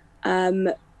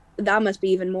 that must be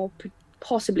even more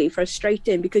possibly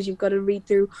frustrating, because you've got to read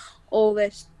through all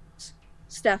this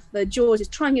stuff that Jaws is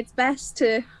trying its best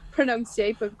to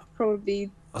pronunciate, but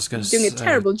probably doing a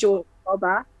terrible job of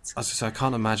that. I was going to say, I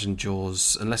can't imagine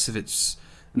Jaws unless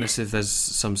if there's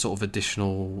some sort of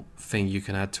additional thing you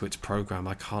can add to its program.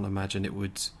 I can't imagine it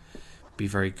would be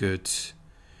very good,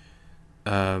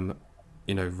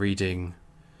 reading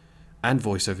and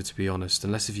voiceover, to be honest.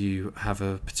 Unless if you have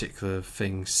a particular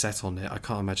thing set on it, I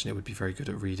can't imagine it would be very good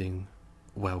at reading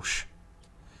Welsh.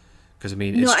 Because I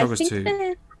mean, it struggles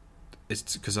to.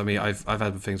 It's because I mean, I've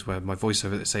had things where my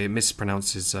voiceover, let's say, it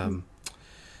mispronounces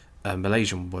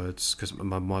Malaysian words, because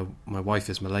my wife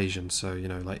is Malaysian, so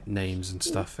like names and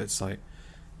stuff. It's like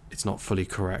it's not fully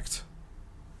correct.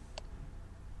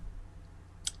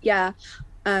 Yeah.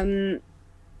 That's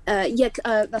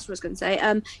what I was going to say.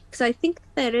 Because I think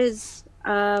there is.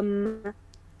 I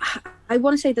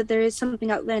want to say that there is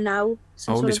something out there now.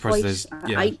 I wouldn't be surprised if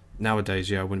there's.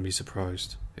 Nowadays, I wouldn't be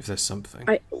surprised if there's something.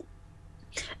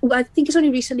 I think it's only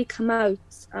recently come out.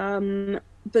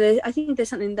 But I think there's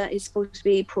something that is supposed to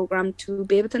be programmed to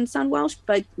be able to understand Welsh,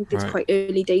 but I think it's quite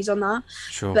early days on that.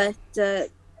 Sure. But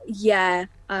I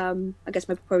guess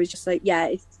my point is just like,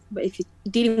 if you're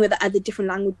dealing with other different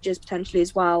languages potentially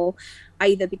as well,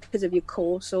 either because of your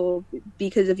course or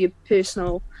because of your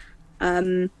personal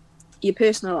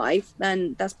life,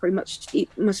 then that's pretty much, it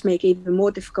must make it even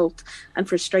more difficult and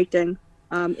frustrating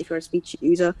if you're a speech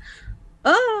user.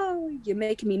 Oh, you're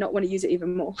making me not want to use it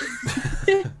even more.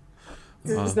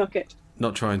 It's not good.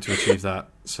 Not trying to achieve that.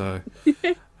 So,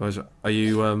 are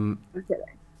you?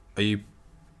 Are you?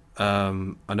 I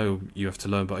know you have to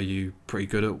learn, but are you pretty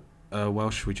good at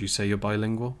Welsh? Would you say you're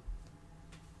bilingual?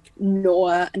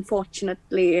 No,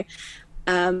 unfortunately.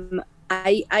 I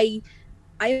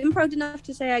am proud enough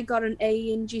to say I got an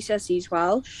A in GCSEs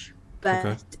Welsh,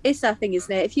 but it's that thing,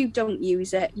 isn't it? If you don't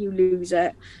use it, you lose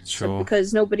it. Sure. So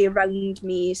because nobody around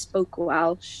me spoke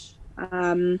Welsh,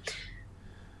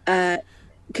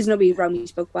 Because nobody around me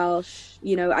spoke Welsh.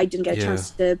 I didn't get a Yeah.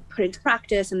 chance to put it into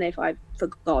practice, and therefore I've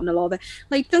forgotten a lot of it.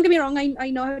 Like, don't get me wrong, I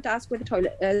know how to ask where the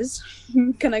toilet is.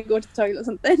 Can I go to the toilet or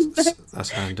something? That's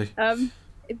handy.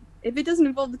 If it doesn't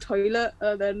involve the toilet,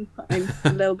 then I'm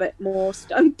a little bit more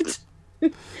stumped.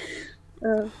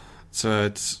 So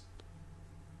it's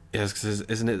because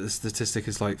isn't it the statistic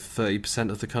is like 30%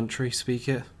 of the country speak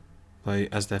it like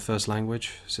as their first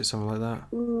language? Is it something like that?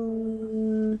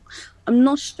 I'm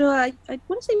not sure. I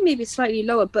want to say maybe slightly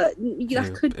lower, but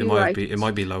that could be right. It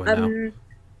might be lower now.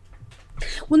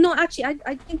 Well, no, actually,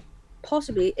 I think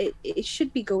possibly it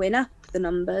should be going up, the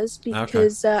numbers,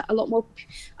 because a lot more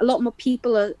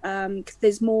people are. Cause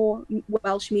there's more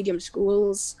Welsh medium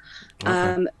schools,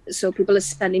 so people are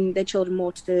sending their children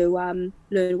more to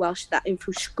learn Welsh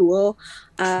through school.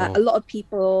 A lot of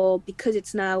people, because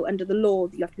it's now under the law,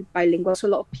 you have to be bilingual. So a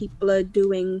lot of people are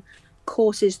doing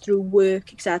courses through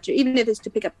work, etc. Even if it's to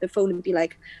pick up the phone and be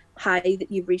like, "Hi,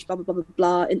 that you've reached blah blah blah blah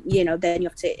blah," and then you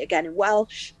have to say it again in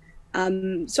Welsh.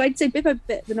 So I'd say bit by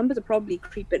bit the numbers are probably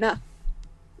creeping up.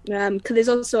 Because there's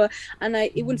also,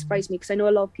 it wouldn't surprise me because I know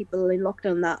a lot of people in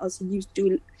lockdown that also used to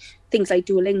do things like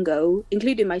Duolingo,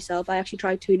 including myself. I actually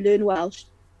tried to learn Welsh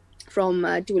from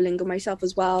Duolingo myself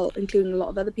as well, including a lot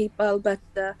of other people. But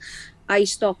I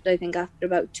stopped, I think, after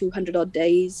about 200 odd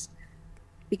days,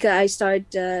 because I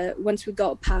started, once we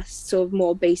got past sort of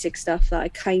more basic stuff that I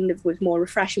kind of was more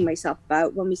refreshing myself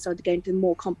about, when we started getting to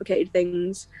more complicated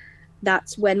things,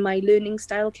 that's when my learning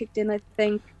style kicked in, I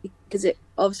think, because it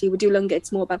obviously with Duolingo,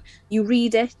 it's more about you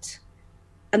read it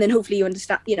and then hopefully you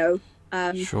understand,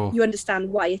 Sure. You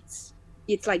understand why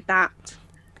it's like that.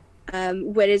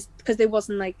 Whereas, because there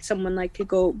wasn't like someone like could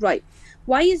go, right,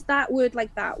 why is that word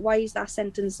like that? Why is that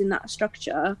sentence in that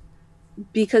structure?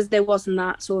 Because there wasn't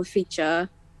that sort of feature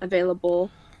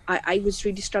available. I was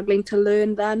really struggling to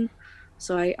learn then.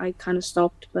 So I kind of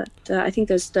stopped, but I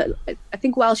think I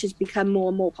think Welsh has become more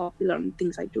and more popular on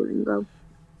things like Duolingo.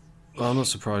 Well, I'm not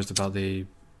surprised about the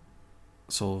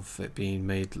sort of it being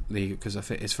made legal, because I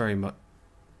think it's very much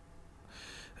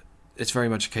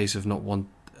a case of not want.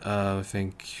 I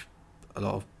think a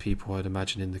lot of people, I'd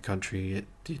imagine, in the country,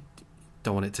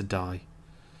 don't want it to die.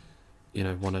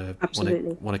 Want to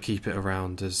keep it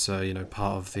around as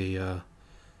part of the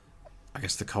I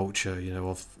guess the culture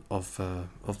of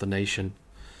the nation.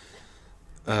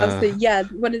 One of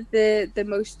the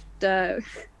most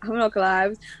I'm not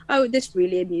gonna lie, this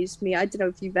really amused me. I don't know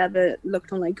if you've ever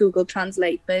looked on like Google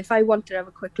Translate, but if I want to have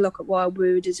a quick look at what a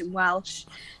word is in Welsh,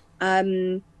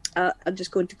 I'll just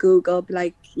go into Google, be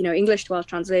like, English to Welsh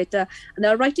translator, and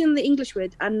they'll write in the English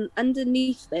word, and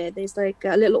underneath there's like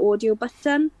a little audio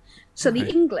button. So the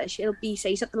English, it'll be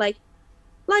say something like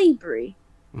library,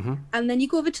 and then you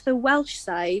go over to the Welsh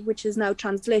side, which is now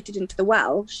translated into the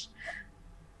Welsh,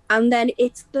 and then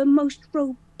it's the most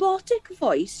robotic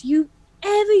voice you've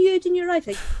ever heard in your life,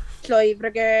 like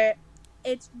Llofrygr.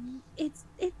 It's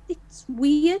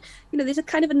weird. There's a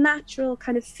kind of a natural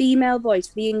kind of female voice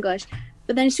for the English,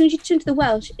 but then as soon as you turn to the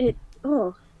Welsh, it's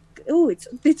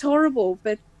horrible,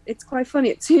 but it's quite funny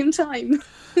at the same time.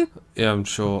 Yeah, I'm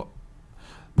sure.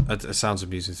 It sounds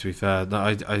amusing, to be fair. No,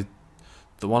 I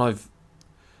the one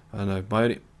I don't know, my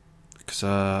only, because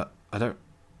I don't,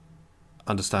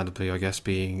 understandably, I guess,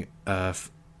 being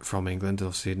from England,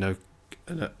 obviously no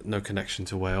connection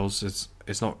to Wales. It's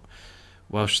not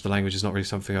Welsh. The language is not really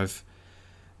something I've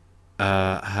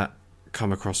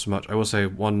come across much. I will say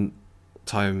one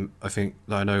time I think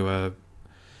that I know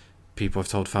people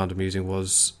have found amusing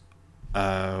was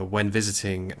when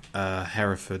visiting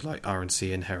Hereford, like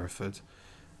RNC in Hereford,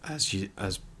 as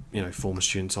former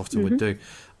students often would do.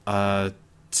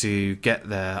 To get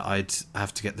there, I'd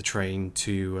have to get the train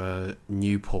to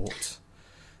Newport,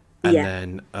 and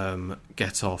then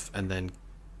get off, and then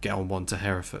get on one to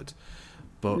Hereford.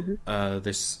 But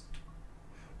this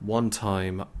one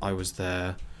time I was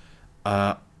there,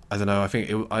 I don't know. I think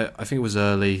it was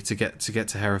early to get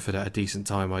to Hereford at a decent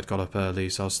time. I'd got up early,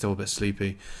 so I was still a bit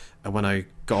sleepy. And when I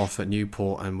got off at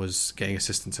Newport and was getting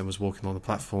assistance and was walking on the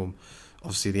platform,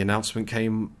 obviously the announcement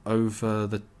came over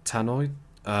the tannoy.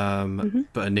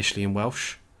 But initially in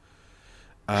Welsh,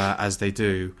 as they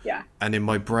do. Yeah. And in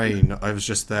my brain, I was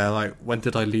just there like, when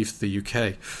did I leave the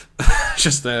UK?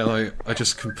 Just there, like, I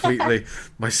just completely,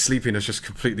 my sleepiness just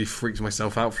completely freaked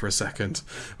myself out for a second.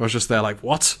 I was just there like,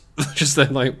 what? Just there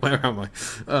like, where am I?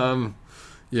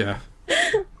 Yeah.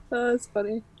 Oh, that's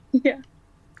funny. Yeah.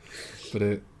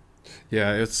 But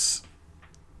it's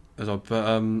odd.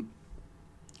 But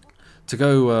to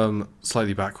go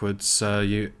slightly backwards,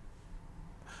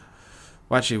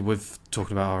 Well, actually, with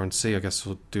talking about RNC, I guess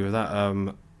we'll do with that.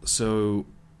 So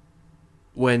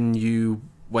when you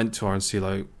went to RNC,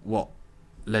 like, what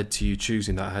led to you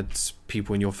choosing that? Had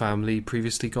people in your family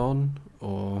previously gone,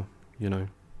 or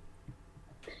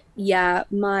Yeah,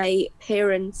 my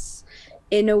parents,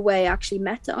 in a way, actually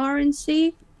met at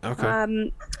RNC.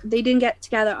 Okay. They didn't get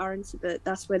together at RNC, but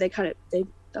that's where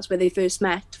that's where they first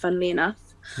met. Funnily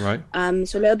enough, Right.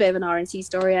 so a little bit of an RNC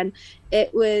story, and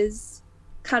it was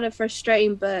kind of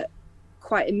frustrating, but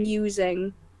quite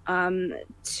amusing.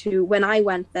 To when I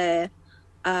went there,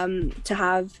 to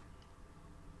have,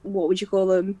 what would you call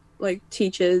them, like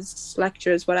teachers,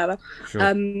 lecturers, whatever, Sure.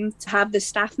 to have the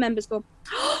staff members go,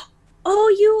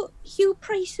 oh, you Hugh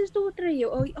Price's daughter, are you?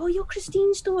 Oh, you're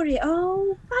Christine's story.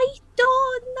 Oh, right,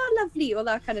 oh, isn't that lovely? All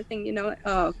that kind of thing, like,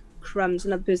 oh, crumbs,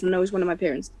 another person knows one of my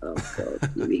parents. Oh god,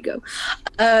 here we go.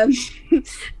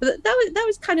 But that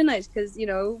was kind of nice, because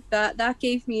that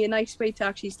gave me a nice way to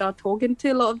actually start talking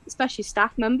to a lot of, especially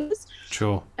staff members.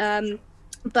 Sure.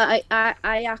 But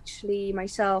I actually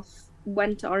myself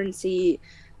went to RNC,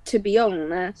 to be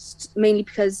honest, mainly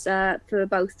because for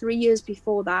about 3 years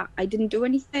before that, I didn't do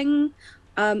anything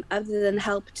other than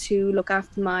help to look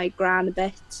after my gran a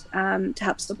bit, to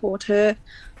help support her,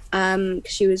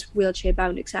 because she was wheelchair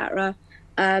bound, etc.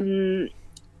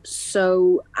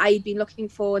 So I'd been looking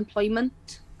for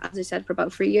employment, as I said, for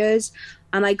about 3 years,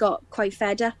 and I got quite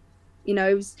fed up.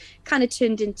 It was kind of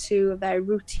turned into a very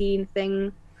routine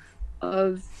thing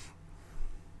of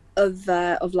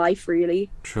life, really.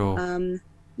 Sure.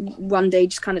 One day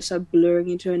just kind of started blurring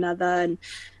into another, and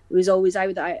it was always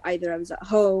either I was at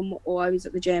home, or I was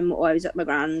at the gym, or I was at my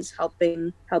grand's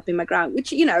helping my gran,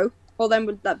 which all them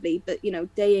were lovely, but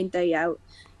day in day out,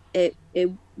 it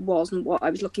wasn't what I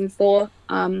was looking for.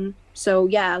 So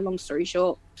yeah, long story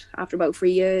short, after about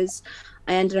 3 years,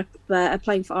 I ended up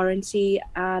applying for RNC,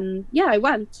 and yeah, I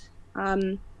went.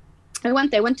 I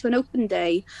went to an open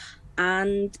day,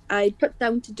 and I put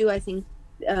down to do, I think,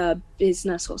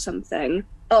 business or something.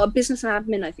 Oh, business and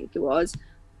admin, I think it was.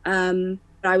 But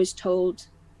I was told,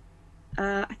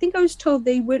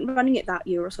 they weren't running it that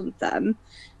year or something.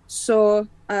 So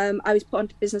I was put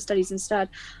onto business studies instead.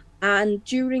 And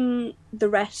during the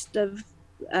rest of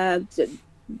the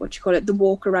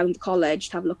walk around the college,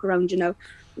 to have a look around,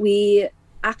 we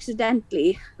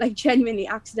accidentally, like genuinely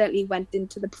accidentally, went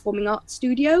into the performing arts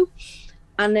studio.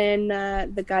 And then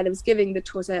the guy that was giving the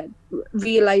tour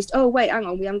realised, oh, wait, hang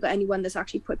on, we haven't got anyone that's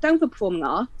actually put down for performing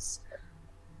arts.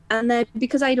 And then,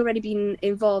 because I'd already been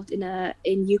involved in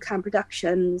UCAM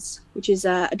Productions, which is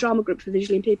a drama group for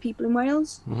visually impaired people in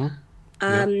Wales.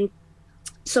 Mm-hmm.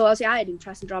 So obviously I had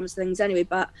interest in dramas things anyway,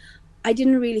 but I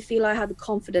didn't really feel I had the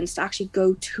confidence to actually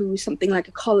go to something like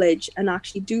a college and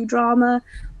actually do drama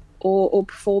or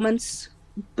performance.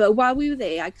 But while we were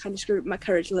there, I kind of screwed up my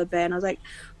courage a little bit, and I was like,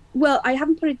 well, I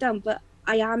haven't put it down, but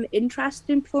I am interested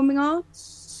in performing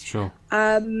arts. Sure.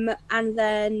 And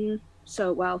then,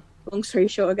 long story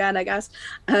short again, I guess,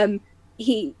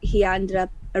 he ended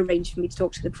up arranging for me to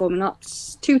talk to the performing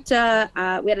arts tutor.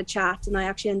 We had a chat, and I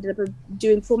actually ended up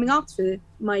doing performing arts for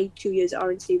my 2 years at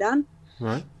RNC then.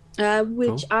 Right.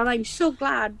 Cool. And I'm so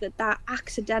glad that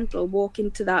accidental walk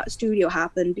into that studio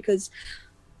happened, because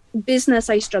business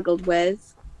I struggled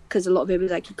with, because a lot of it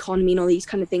was like economy and all these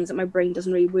kind of things that my brain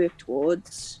doesn't really work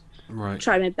towards. Right.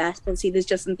 Try my best, but see, there's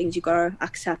just some things you gotta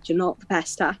accept you're not the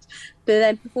best at. But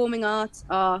then performing arts,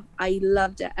 I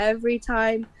loved it every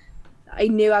time. I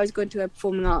knew I was going to a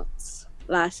performing arts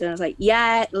lesson. I was like,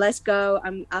 yeah, let's go.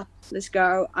 I'm up. Let's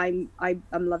go. I'm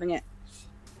loving it.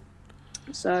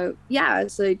 So yeah,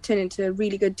 so it turned into a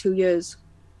really good 2 years.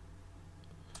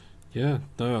 Yeah.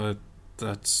 No,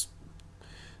 it's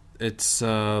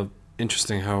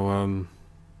interesting how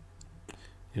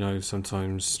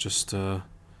sometimes just an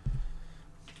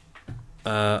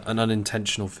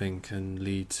unintentional thing can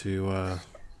lead to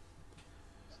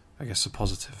I guess a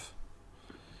positive.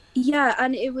 Yeah,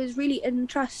 and it was really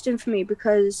interesting for me,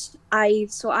 because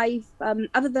I've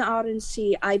other than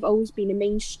RNC, I've always been a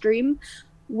mainstream,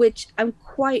 which I'm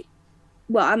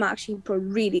actually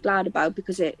really glad about,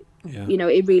 because it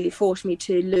it really forced me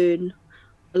to learn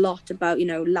a lot about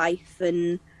life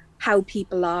and how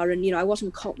people are, and I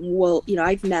wasn't cotton wool.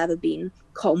 I've never been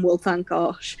cotton wool, thank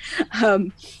gosh. Sure.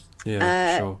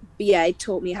 But yeah, it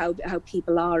taught me how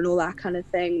people are and all that kind of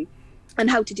thing, and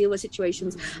how to deal with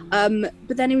situations.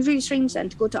 But then it was really strange then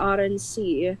to go to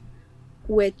RNC,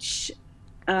 which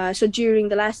so during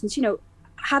the lessons,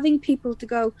 having people to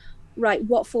go, right,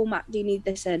 what format do you need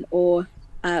this in, or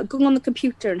going on the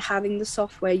computer and having the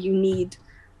software you need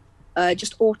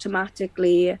just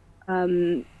automatically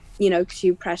because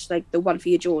you press like the one for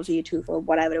your jaws or your tooth or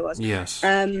whatever it was. Yes.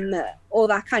 Or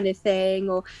that kind of thing,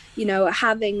 or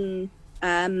having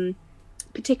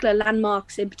particular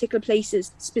landmarks in particular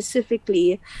places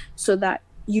specifically so that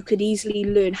you could easily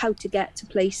learn how to get to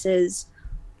places.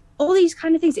 All these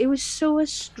kind of things. It was so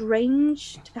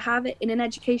strange to have it in an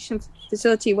education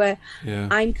facility where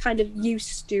I'm kind of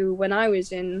used to, when I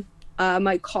was in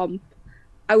my comp,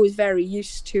 I was very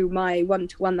used to my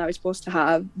one-to-one that I was supposed to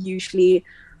have, usually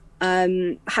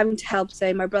having to help,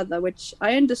 say, my brother, which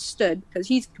I understood because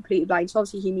he's completely blind. So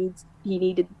obviously he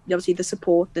needed obviously the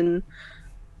support and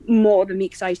more than me,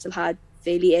 because I still had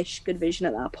fairly-ish good vision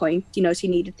at that point. So he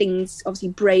needed things obviously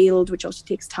brailled, which obviously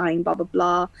takes time, blah, blah,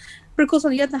 blah. But of course,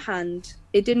 on the other hand,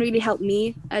 it didn't really help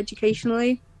me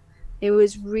educationally. It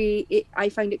was I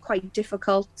find it quite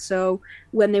difficult. So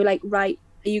when they were like, right,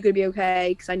 are you going to be okay?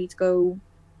 Because I need to go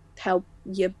help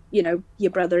your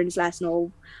brother in his lesson,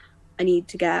 or I need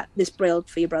to get this brailled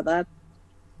for your brother.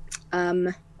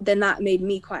 Then that made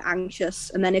me quite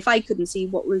anxious. And then if I couldn't see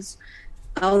what was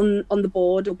on the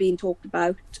board or being talked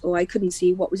about, or I couldn't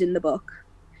see what was in the book,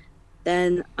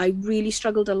 then I really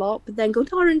struggled a lot. But then going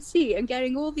to RNC and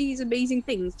getting all these amazing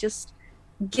things just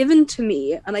given to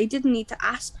me, and I didn't need to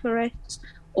ask for it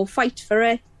or fight for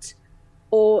it,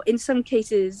 or in some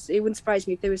cases it wouldn't surprise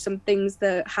me if there were some things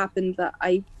that happened that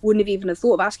I wouldn't have even have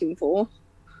thought of asking for.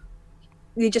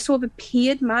 They just sort of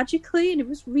appeared magically, and it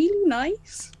was really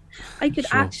nice. I could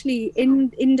actually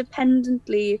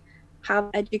independently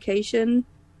have education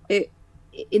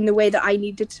in the way that I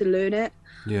needed to learn it.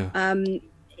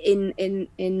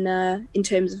 In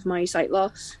terms of my sight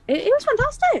loss, it was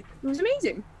fantastic. It was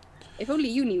amazing. If only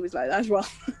uni was like that as well.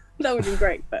 That would have been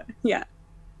great. But yeah,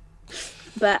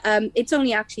 but it's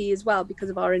only actually as well because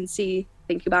of RNC,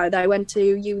 thinking about it, that I went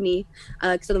to uni,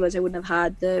 because otherwise I wouldn't have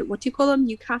had the, what do you call them,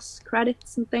 UCAS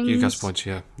credits and things. UCAS points,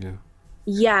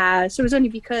 yeah. So it was only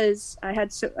because I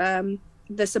had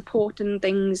the support and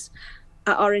things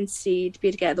at RNC to be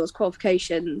able to get those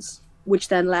qualifications, which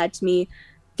then led to me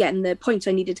getting the points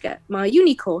I needed to get my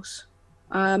uni course,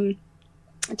 to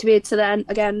be able to then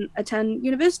again attend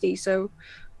university. So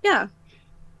yeah,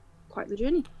 quite the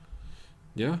journey.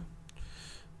 Yeah,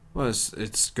 well,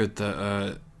 it's good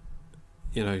that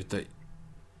that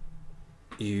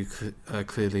you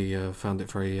clearly found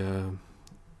it very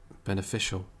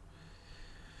beneficial.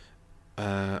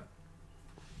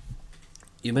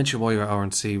 You mentioned while you were at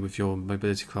RNC with your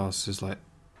mobility classes, like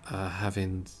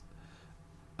having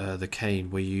the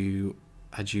cane.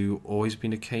 Had you always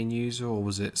been a cane user, or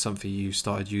was it something you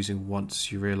started using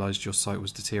once you realised your sight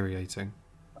was deteriorating?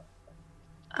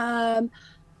 I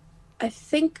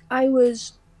think I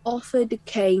was offered a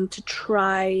cane to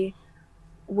try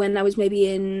when I was maybe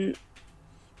in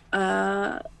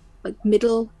like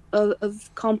middle of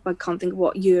comp. I can't think of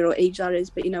what year or age that is,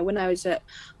 but when I was at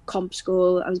comp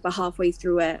school, I was about halfway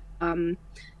through it,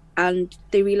 and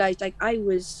they realised like I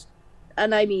was,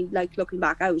 and I mean, like, looking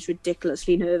back, I was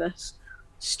ridiculously nervous,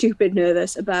 stupid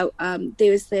nervous about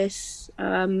there was this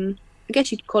I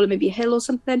guess you'd call it maybe a hill or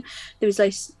something. There was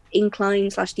this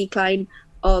incline/decline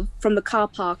from the car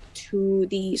park to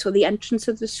the entrance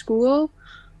of the school,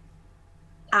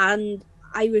 and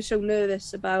I was so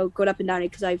nervous about going up and down it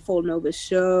because I've fallen over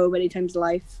so many times in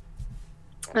life,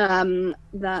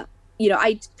 that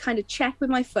I'd kind of check with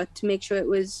my foot to make sure it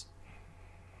was,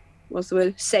 what's the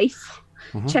word, safe.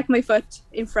 Mm-hmm. Check my foot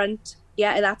in front,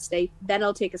 yeah, that's safe. Then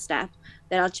I'll take a step.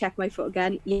 Then I'll check my foot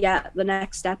again. Yeah, the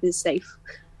next step is safe.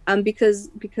 Because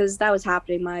that was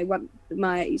happening,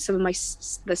 some of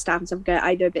the staff and stuff get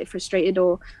either a bit frustrated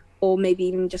or maybe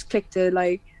even just click to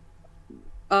like,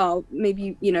 oh,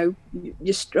 maybe you're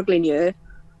struggling here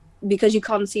because you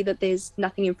can't see that there's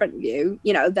nothing in front of you,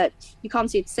 that you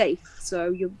can't see it's safe, so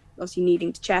you're obviously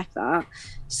needing to check that.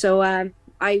 So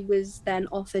I was then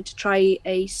offered to try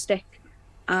a stick,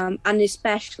 and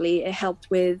especially it helped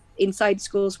with inside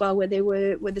school as well, where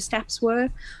the steps were.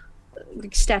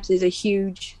 Like, steps is a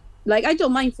huge, like, I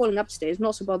don't mind falling upstairs, I'm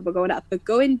not so bothered about going up, but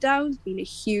going down has been a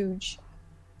huge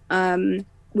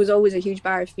was always a huge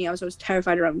barrier for me. I was always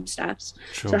terrified around steps.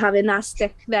 Sure. So having that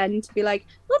stick then to be like,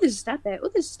 oh, there's a step there, oh,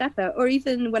 there's a step there, or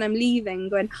even when I'm leaving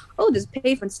going, oh, there's a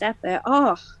pavement step there,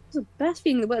 oh, it's the best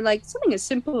feeling in the world. Like, something as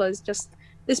simple as just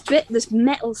this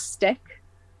metal stick,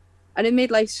 and it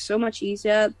made life so much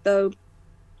easier. Though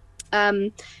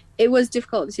it was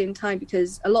difficult at the same time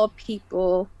because a lot of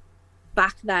people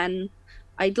back then,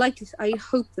 I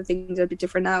hope that things are a bit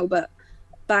different now, but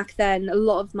back then a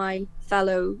lot of my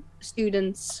fellow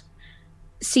students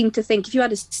seemed to think if you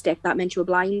had a stick that meant you were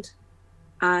blind,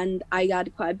 and I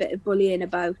had quite a bit of bullying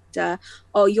about,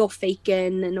 oh, you're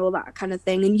faking and all that kind of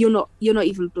thing, and you're not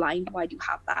even blind. Why do you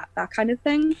have that kind of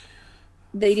thing?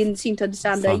 They didn't seem to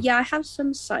understand that. Fun. Yeah, I have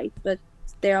some sight, but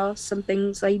there are some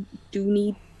things I do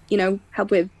need,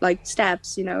 help with, like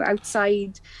steps.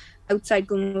 Outside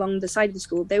going along the side of the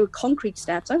school, they were concrete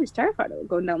steps. I was terrified of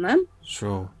going down them.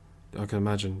 Sure, I can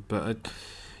imagine. But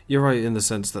you're right in the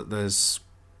sense that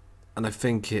and I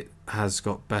think it has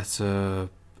got better,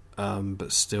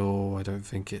 but still, I don't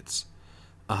think it's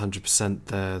 100%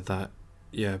 there. That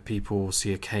people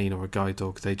see a cane or a guide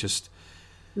dog, they just.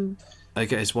 I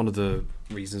guess it's one of the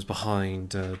reasons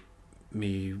behind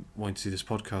me wanting to do this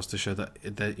podcast, to show that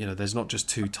there's not just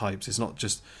two types. It's not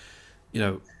just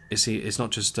it's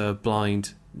not just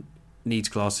blind needs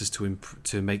glasses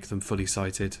to make them fully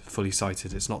sighted.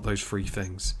 It's not those three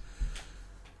things,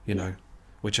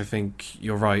 which I think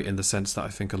you're right in the sense that I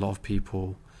think a lot of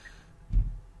people,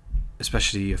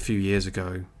 especially a few years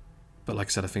ago, but like I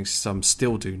said, I think some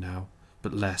still do now,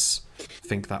 but less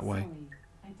think that way. Sorry,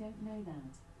 I don't know that.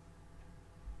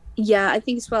 Yeah, I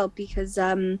think as well, because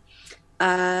and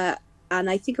I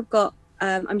think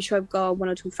I'm sure I've got one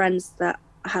or two friends that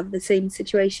have the same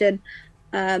situation.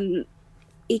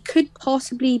 It could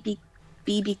possibly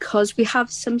be because we have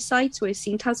some sight, so we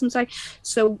seem to have some sight.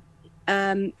 So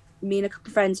me and a couple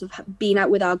of friends have been out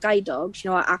with our guide dogs,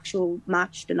 our actual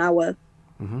matched and our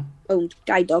owned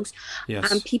guide dogs. Yes.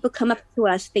 And people come up to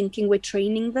us thinking we're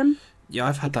training them. Yeah,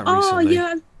 I've had that Oh, recently.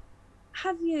 yeah.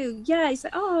 Have you? Yeah, it's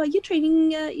like, oh, you're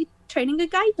training a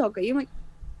guide dog, are you? I'm like,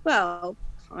 well,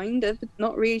 kind of, but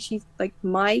not really. She's like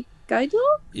my guide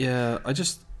dog. Yeah,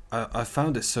 I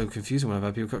found it so confusing when I've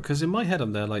had people, because in my head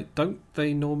I'm there like, don't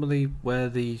they normally wear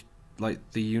the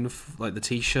uniform, like the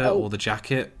t-shirt or the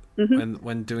jacket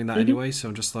when doing that anyway? So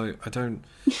I'm just like, I don't.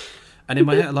 And in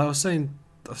my head, like I said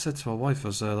to my wife, I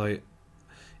was like,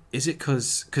 is it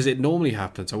because it normally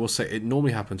happens? I will say it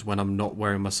normally happens when I'm not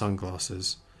wearing my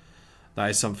sunglasses. That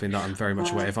is something that I'm very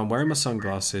much aware. If I'm wearing my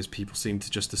sunglasses, people seem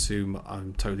to just assume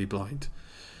I'm totally blind.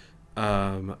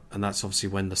 And that's obviously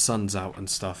when the sun's out and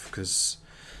stuff, because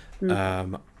I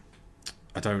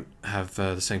don't have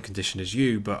the same condition as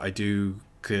you, but I do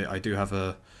have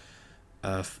a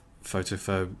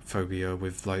photophobia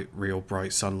with like real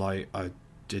bright sunlight.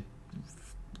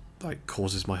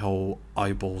 Causes my whole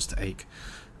eyeballs to ache.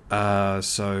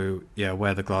 So yeah,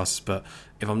 wear the glasses. But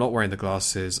if I'm not wearing the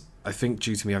glasses, I think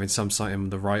due to me having some sight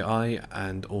in the right eye,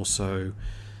 and also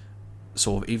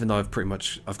sort of, even though I've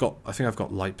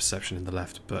got light perception in the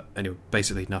left, but anyway,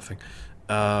 basically nothing.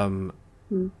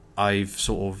 I've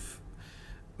sort of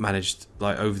managed,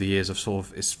 like over the years, it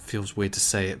feels weird to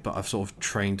say it, but I've sort of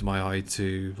trained my eye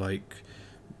to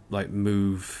like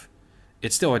move.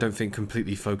 It still, I don't think,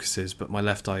 completely focuses, but my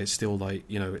left eye is still like,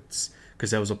 it's because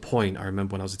there was a point I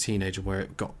remember when I was a teenager where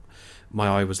my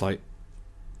eye was like,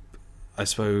 I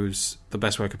suppose the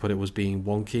best way I could put it was being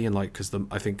wonky, and like because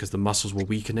the muscles were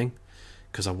weakening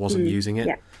because I wasn't using it.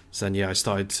 Yeah. So then I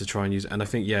started to try and use it, and I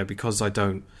think because I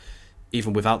don't,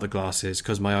 even without the glasses,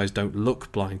 because my eyes don't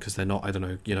look blind, because they're not, I don't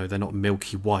know, they're not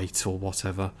milky white or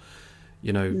whatever.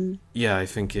 I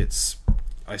think I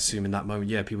assume in that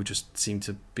moment, people just seem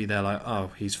to be there like,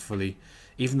 oh, he's fully,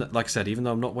 like I said, even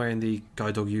though I'm not wearing the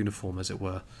guide dog uniform, as it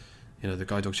were, the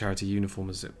guide dog charity uniform,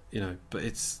 as it, but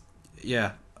it's,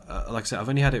 like I said, I've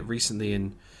only had it recently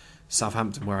in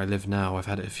Southampton, where I live now. I've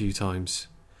had it a few times,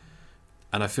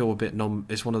 and I feel a bit numb.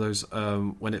 It's one of those,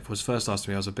 when it was first asked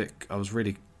me, I was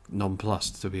really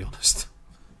nonplussed, to be honest.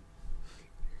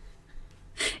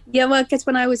 Yeah, well, I guess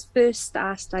when I was first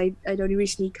asked, I'd only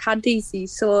recently had Daisy,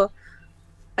 so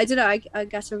I don't know, I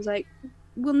guess I was like,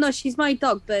 well, no, she's my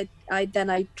dog, but I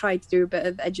tried to do a bit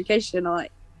of education,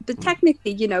 but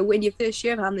technically, when you're first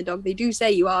year of having the dog, they do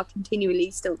say you are continually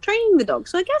still training the dog,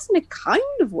 so I guess in a kind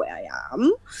of way I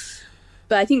am,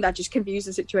 but I think that just confused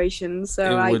the situation,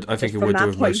 so I think it would do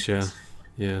with most,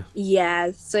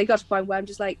 yeah, so it got to the point where I'm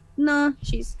just like, no,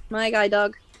 she's my guide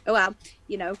dog. Oh well,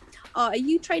 are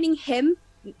you training him?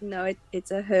 No, it's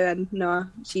a her, and no,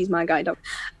 she's my guide dog.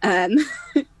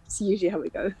 It's usually how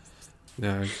it goes.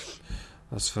 Yeah,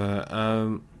 that's fair.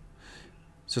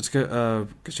 So to go,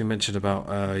 because you mentioned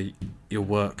about your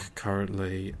work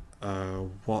currently,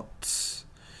 what,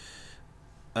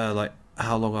 like,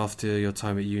 how long after your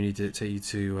time at uni did it take you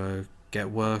to get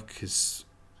work? Is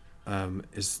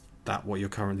that what you're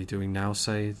currently doing now?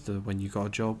 Say when you got a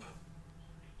job.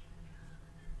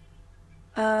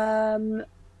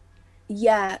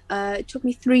 It took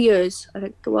me 3 years, I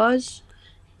think it was,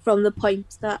 from the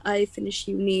point that I finished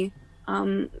uni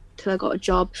till I got a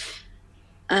job,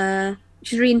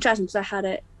 which is really interesting because I had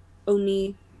it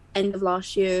only end of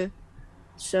last year,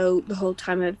 So the whole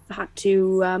time I've had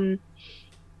to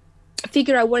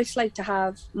figure out what it's like to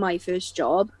have my first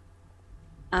job,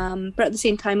 but at the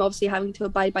same time, obviously having to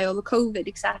abide by all the COVID,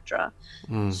 etc.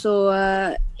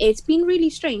 So it's been really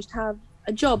strange to have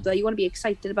a job that you want to be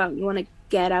excited about. You want to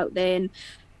get out there and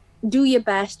do your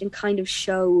best and kind of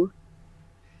show,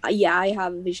 yeah, I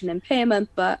have a vision impairment,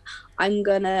 but I'm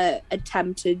going to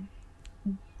attempt to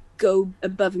go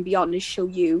above and beyond and show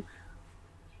you,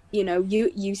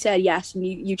 you said yes and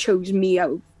you chose me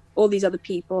out of all these other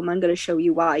people, and I'm going to show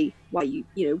you why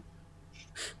you'll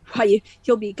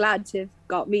be glad to have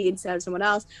got me instead of someone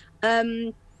else.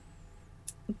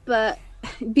 But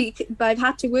I've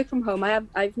had to work from home.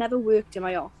 I've never worked in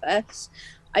my office.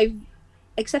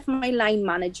 Except for my line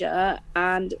manager,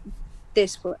 and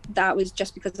that was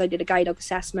just because I did a guide dog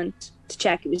assessment to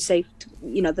check it was safe to,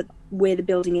 where the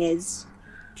building is.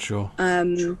 Sure.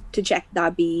 To check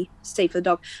that'd be safe for the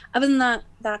dog. Other than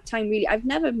that time, really, I've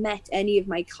never met any of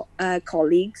my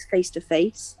colleagues face to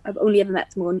face. I've only ever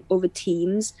met them over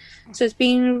Teams, so it's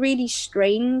been really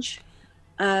strange.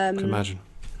 I can imagine.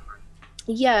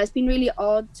 Yeah, it's been really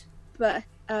odd, but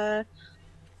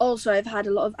also I've had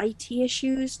a lot of IT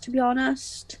issues, to be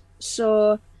honest.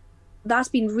 So that's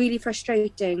been really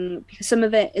frustrating because some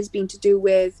of it has been to do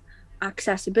with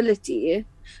accessibility.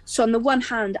 So on the one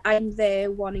hand, I'm there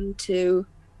wanting to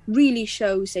really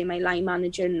show, say, my line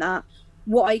manager and that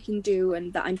what I can do,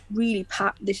 and that I'm really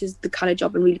this is the kind of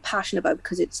job I'm really passionate about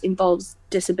because it involves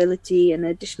disability and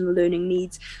additional learning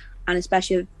needs, and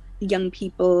especially young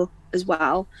people as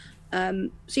well. So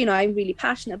I'm really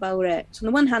passionate about it. So on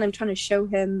the one hand, I'm trying to show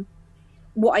him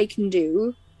what I can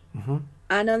do,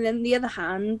 and on the other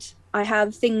hand, I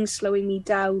have things slowing me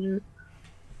down,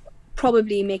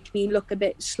 probably make me look a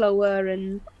bit slower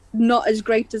and not as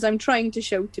great as I'm trying to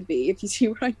show to be, if you see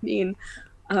what I mean.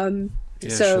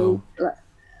 Sure.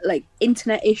 Like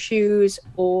internet issues,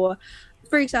 or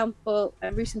for example,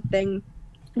 a recent thing,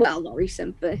 well, not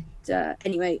recent, but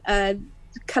anyway,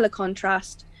 color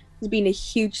contrast has been a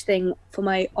huge thing for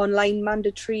my online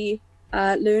mandatory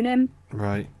learning.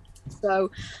 Right.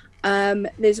 So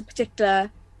there's a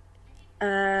particular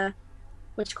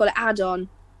add-on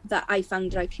that I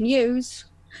found that I can use,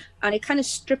 and it kind of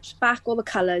strips back all the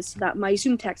colors so that my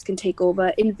Zoom text can take over,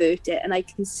 invert it, and I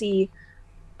can see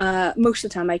most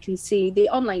of the time I can see the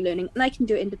online learning, and I can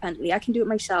do it independently. I can do it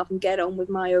myself and get on with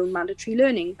my own mandatory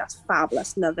learning. That's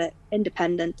fabulous. Love it.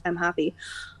 Independent. I'm happy.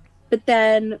 But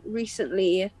then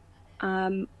recently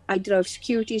I don't know if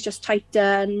security is just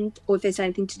tightened or if there's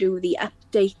anything to do with the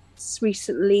updates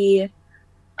recently.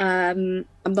 I'm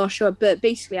not sure, but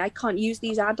basically I can't use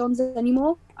these add-ons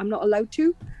anymore. I'm not allowed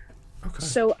to. Okay.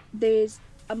 So there's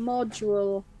a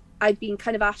module I've been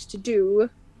kind of asked to do,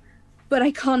 but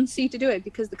I can't see to do it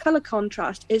because the color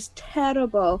contrast is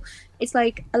terrible. It's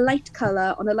like a light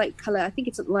color on a light color. I think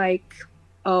it's like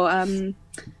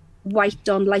white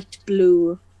on light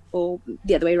blue, or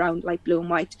the other way around, light blue and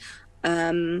white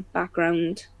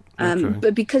background. Okay.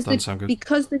 But because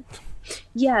because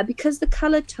the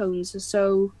color tones are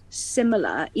so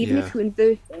similar, even if you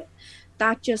invert it,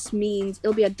 that just means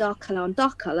it'll be a dark color on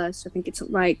dark color. So I think it's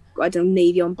like, I don't know,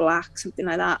 navy on black, something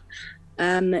like that.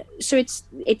 So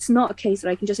it's not a case that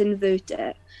I can just invert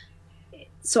it.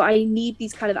 So I need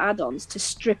these kind of add-ons to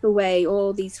strip away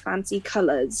all these fancy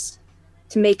colors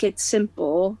to make it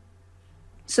simple,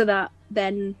 so that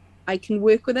then I can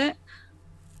work with it.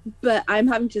 But I'm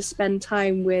having to spend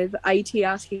time with IT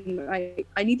asking,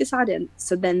 I need this add-in.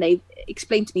 So then they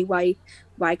explain to me why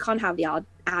I can't have the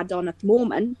add-on at the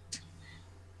moment.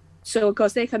 So of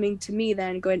course they're coming to me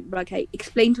then going, okay,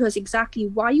 explain to us exactly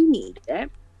why you need it,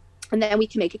 and then we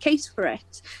can make a case for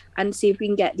it and see if we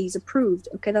can get these approved.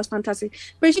 Okay, that's fantastic.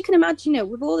 But as you can imagine,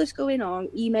 with all this going on,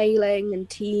 emailing and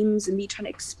Teams and me trying to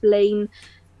explain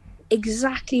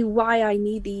exactly why I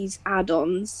need these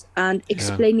add-ons and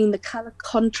explaining the color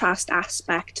contrast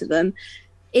aspect to them,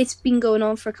 it's been going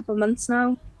on for a couple of months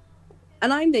now.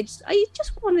 And I just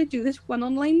want to do this one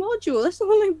online module. That's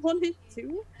all I wanted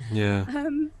to. Yeah.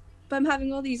 But I'm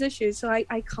having all these issues, so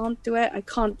I can't do it. I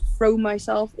can't throw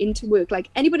myself into work like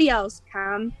anybody else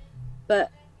can,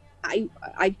 but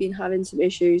I've been having some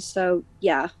issues. So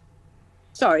yeah,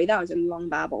 sorry, that was a long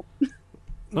babble.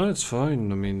 No, it's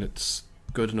fine. I mean, it's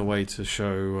good in a way to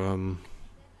show,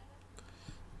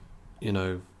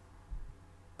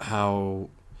 how,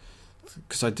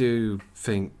 because I do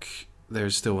think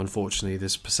there's still, unfortunately,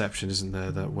 this perception, isn't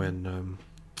there, that when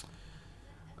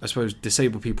I suppose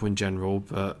disabled people in general,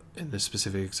 but in this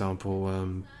specific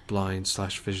example,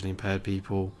 blind/visually impaired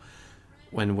people,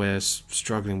 when we're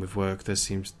struggling with work, there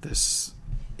seems this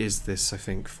is this, I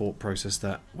think, thought process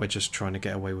that we're just trying to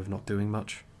get away with not doing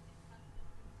much.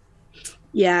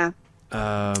 Yeah,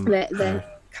 there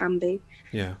can be.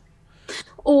 Yeah.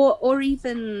 Or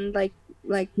even like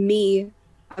me,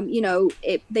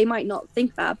 they might not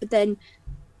think that, but then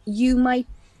you might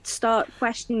start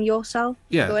questioning yourself.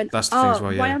 Yeah, going, that's the thing as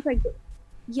well. Yeah.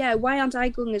 why aren't I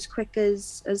going as quick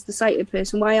as the sighted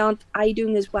person? Why aren't I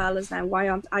doing as well as them? Why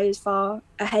aren't I as far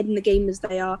ahead in the game as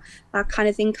they are? That kind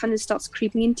of thing kind of starts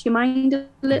creeping into your mind a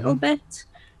little bit.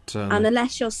 And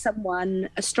unless you're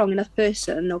a strong enough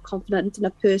person or confident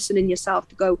enough person in yourself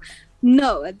to go,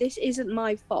 no, this isn't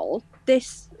my fault.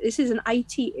 This is an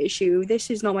IT issue.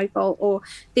 This is not my fault. Or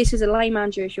this is a line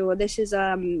manager issue. Or this is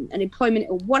an employment,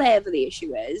 or whatever the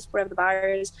issue is, whatever the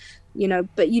barrier is,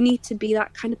 But you need to be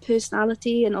that kind of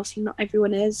personality, and obviously not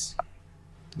everyone is.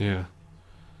 Yeah.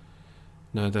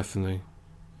 No, definitely.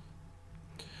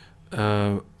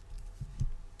 Are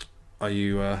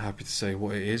you happy to say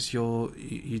what it is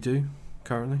you do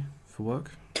currently for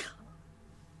work?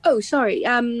 Oh, sorry.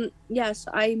 Yes,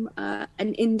 I'm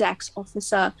an index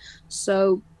officer.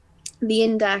 So the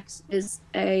index is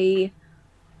a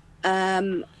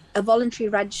voluntary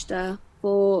register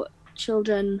for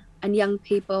children and young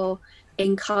people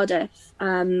in Cardiff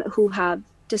who have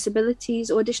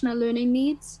disabilities or additional learning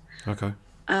needs. Okay.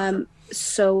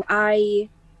 So I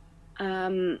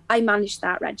manage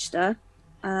that register,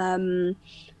 and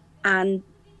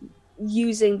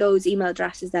using those email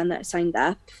addresses then that are signed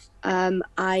up,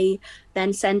 I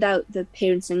then send out the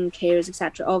parents and carers,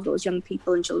 etc., of those young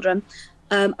people and children.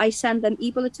 I send them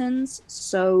e-bulletins,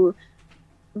 so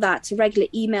that's a regular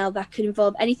email that could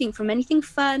involve anything from anything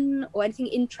fun or anything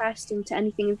interesting to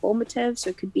anything informative. So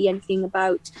it could be anything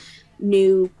about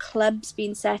new clubs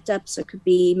being set up. So it could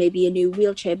be maybe a new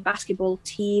wheelchair basketball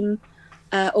team,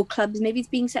 or clubs maybe it's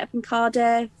being set up in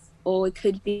Cardiff, or it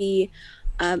could be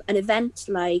an event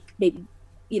like maybe,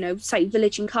 Sight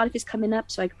Village in Cardiff is coming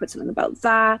up, so I could put something about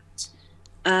that.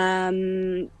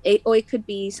 Or it could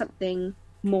be something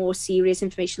more serious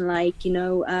information like,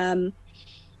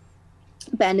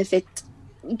 benefit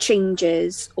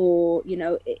changes, or,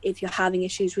 if you're having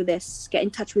issues with this, get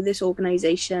in touch with this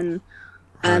organisation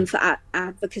for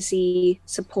advocacy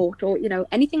support, or,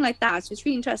 anything like that. So it's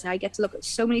really interesting. I get to look at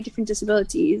so many different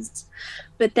disabilities,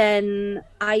 but then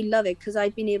I love it because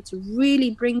I've been able to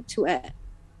really bring to it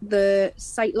the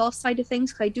sight loss side of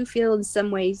things, because I do feel in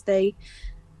some ways they're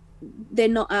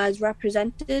not as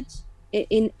represented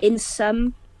in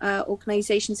some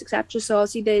organisations, etc. So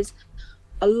obviously there's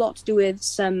a lot to do with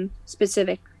some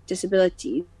specific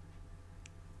disabilities.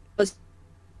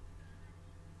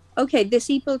 Okay, this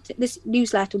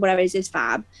newsletter, whatever it is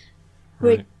fab.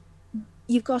 Right.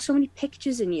 You've got so many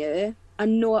pictures in here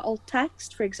and no alt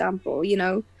text, for example.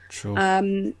 Sure.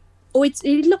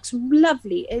 It looks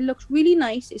lovely. It looks really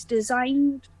nice. It's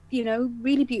designed,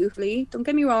 really beautifully. Don't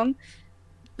get me wrong,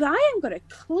 but I haven't got a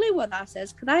clue what that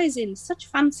says, because that is in such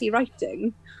fancy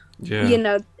writing.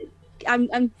 Yeah.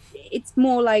 It's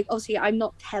more like, obviously I'm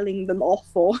not telling them off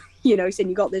or saying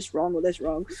you got this wrong or this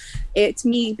wrong. It's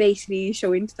me basically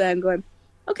showing to them, going,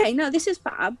 okay, no, this is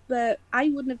fab, but I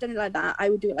wouldn't have done it like that. I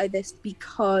would do it like this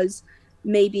because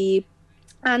maybe.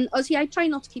 And obviously I try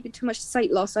not to keep it too much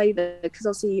sight loss either, because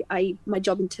obviously my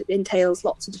job entails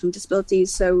lots of different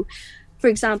disabilities. So for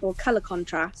example, colour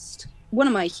contrast, one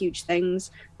of my huge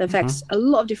things that affects a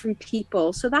lot of different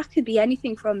people. So that could be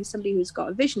anything from somebody who's got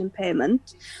a vision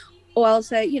impairment, or else,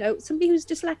 somebody who's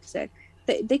dyslexic.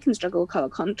 They can struggle with colour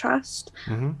contrast.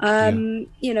 There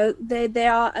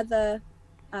are other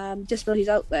disabilities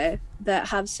out there that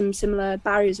have some similar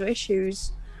barriers or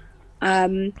issues.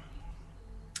 So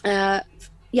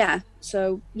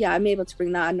I'm able to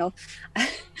bring that,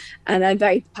 and I'm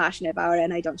very passionate about it,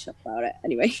 and I don't shut about it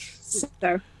anyway.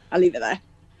 So I'll leave it there.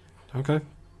 Okay.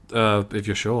 If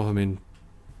you're sure, I mean,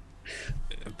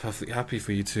 perfectly happy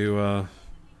for you to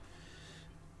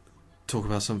talk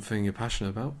about something you're passionate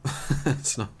about.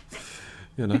 It's not,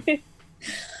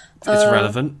 it's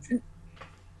relevant.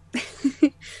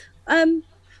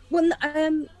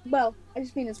 Well, I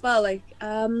just mean as well, I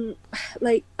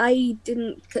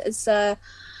didn't, because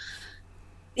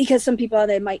some people out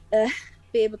there might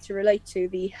be able to relate to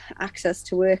the access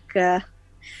to work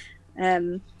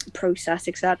process,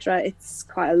 etc. It's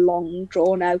quite a long,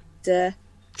 drawn out.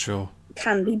 Sure.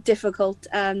 Can be difficult,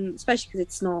 especially because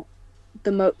it's not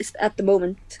the most at the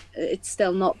moment. It's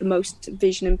still not the most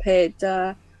vision impaired.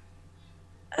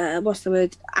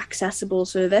 Accessible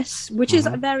service, which is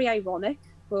very ironic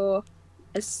for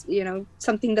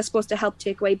something that's supposed to help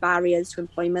take away barriers to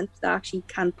employment, that actually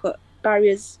can put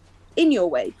barriers in your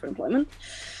way for employment.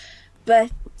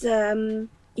 But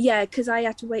Yeah, because I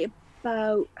had to wait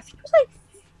about, I think it was like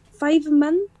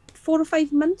 4 or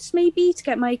 5 months maybe to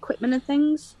get my equipment and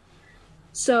things.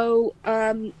 So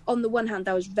on the one hand,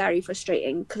 that was very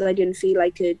frustrating because I didn't feel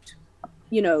I could,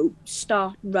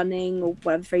 start running or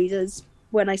whatever the phrase is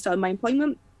when I started my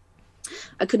employment.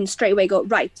 I couldn't straight away go,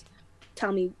 right,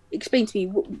 explain to me,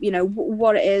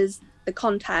 what it is, the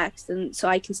context, and so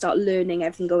I can start learning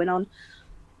everything going on.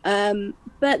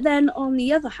 But then on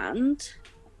the other hand,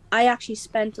 I actually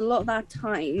spent a lot of that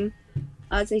time,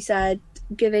 as I said,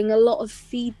 giving a lot of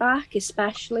feedback,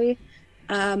 especially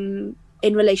in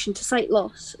relation to sight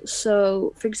loss.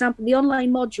 So, for example, the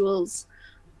online modules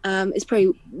is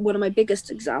probably one of my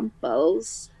biggest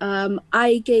examples.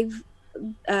 I gave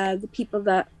the people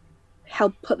that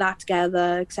helped put that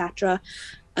together, etc.,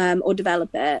 or develop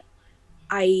it,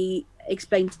 I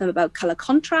explained to them about color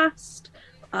contrast.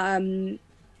 I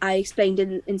explained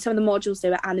in some of the modules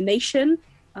there were animation,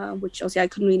 which obviously I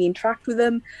couldn't really interact with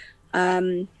them.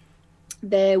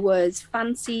 There was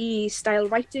fancy style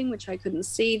writing, which I couldn't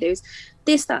see. There's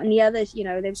this, that, and the other.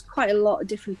 There's quite a lot of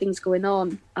different things going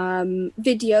on.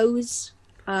 Videos,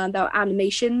 there were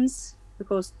animations. Of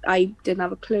course, I didn't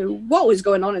have a clue what was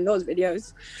going on in those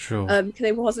videos. Sure. Because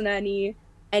there wasn't any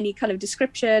kind of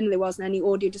description. There wasn't any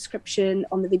audio description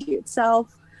on the video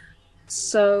itself.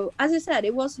 So, as I said,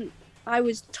 I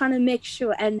was trying to make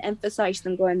sure and emphasize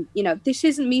them going, this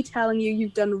isn't me telling you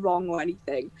you've done wrong or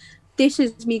anything. This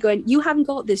is me going, you haven't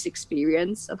got this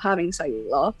experience of having sight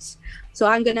loss. So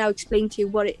I'm going to now explain to you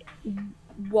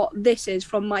what this is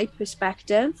from my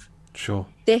perspective. Sure.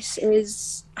 This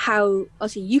is how,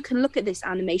 obviously, you can look at this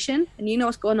animation and you know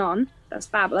what's going on. That's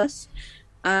fabulous.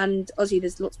 And obviously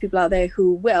there's lots of people out there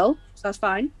who will, so that's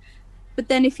fine. But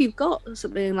then if you've got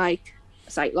something like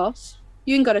sight loss,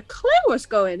 you ain't got a clue what's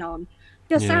going on.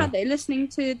 You're sat there listening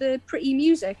to the pretty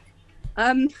music.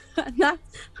 And I'm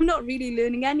not really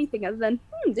learning anything other than,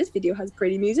 this video has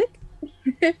pretty music.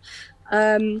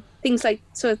 Things like,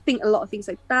 so I think a lot of things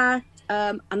like that.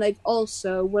 And I've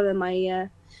also, one of my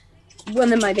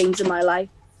things in my life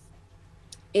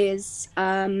is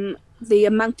the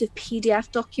amount of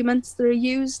PDF documents that are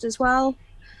used as well.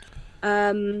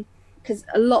 Because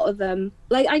a lot of them,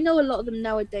 I know a lot of them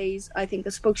nowadays, I think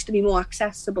are supposed to be more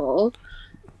accessible.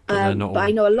 But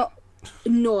I know a lot,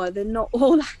 no, they're not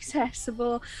all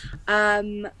accessible.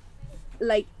 When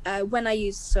I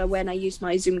use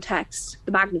my Zoom Text,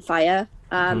 the magnifier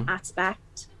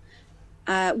aspect,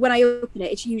 when I open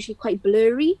it, it's usually quite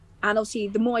blurry. And obviously,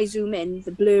 the more I zoom in,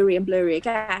 the blurrier and blurrier it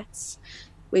gets,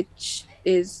 which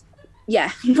is,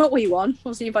 not what you want.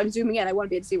 Obviously, if I'm zooming in, I want to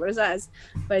be able to see what it says,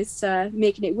 but it's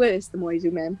making it worse the more I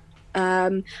zoom in.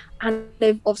 And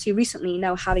they've obviously recently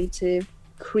now having to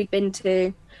creep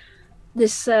into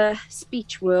this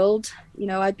speech world.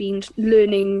 I've been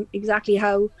learning exactly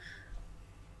how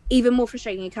even more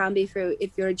frustrating it can be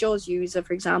if you're a JAWS user,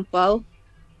 for example,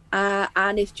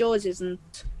 and if JAWS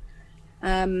isn't,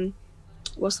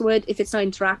 what's the word? If it's not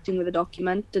interacting with a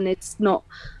document and it's not,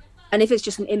 and if it's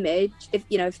just an image, if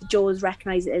the JAWS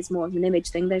recognize it as more of an image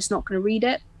thing, then it's not going to read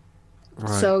it.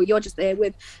 Right. So you're just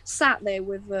sat there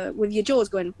with your JAWS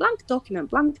going blank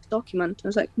document. I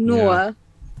was like, Noah. Yeah.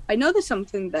 I know there's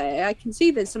something there. I can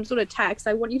see there's some sort of text.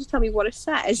 I want you to tell me what it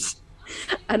says.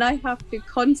 And I have to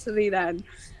constantly then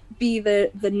be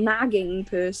the nagging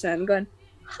person going,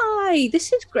 hi,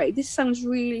 this is great. This sounds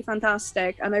really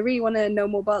fantastic. And I really want to know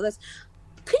more about this.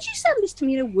 Could you send this to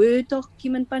me in a Word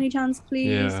document by any chance,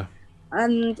 please? Yeah.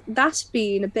 And that's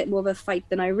been a bit more of a fight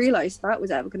than I realised that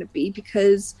was ever going to be,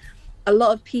 because a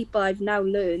lot of people I've now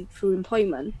learned through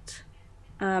employment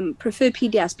prefer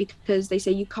PDFs because they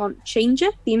say you can't change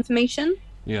it, the information.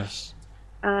 Yes.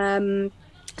 So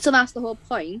that's the whole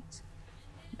point.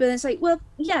 But it's like, well,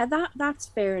 yeah, that's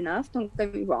fair enough. Don't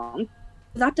get me wrong.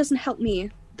 That doesn't help me.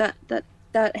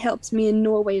 That helps me in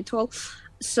no way at all.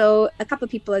 So a couple of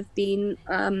people have been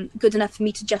good enough for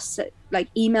me to just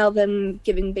email them,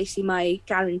 giving basically my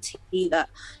guarantee that,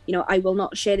 I will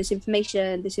not share this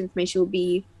information. This information will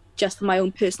be just for my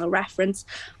own personal reference.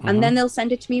 Mm-hmm. And then they'll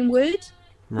send it to me in Word.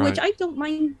 Right. Which I don't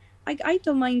mind. I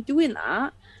don't mind doing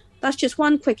that. That's just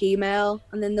one quick email,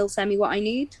 and then they'll send me what I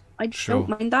need. I don't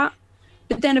mind that.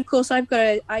 But then, of course, I've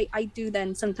got I do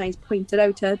then sometimes point it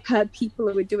out to people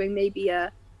who are doing maybe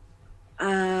a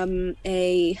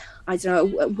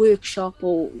workshop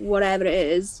or whatever it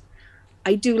is.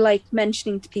 I do like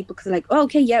mentioning to people because they're like, oh,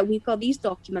 okay, yeah, we've got these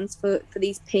documents for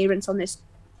these parents on this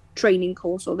training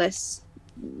course or this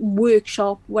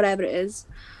workshop, whatever it is.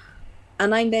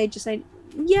 And I'm there just saying,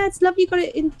 yeah, it's lovely you got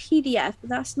it in PDF, but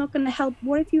that's not going to help.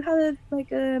 What if you have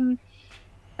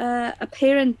a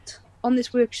parent on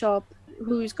this workshop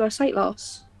who's got sight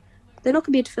loss. They're not going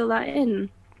to be able to fill that in.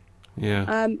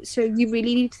 Yeah. So you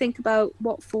really need to think about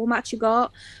what format you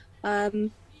got,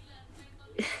 because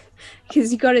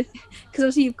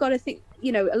obviously you've got to think.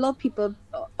 You know, a lot of people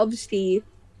obviously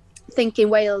think in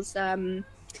Wales.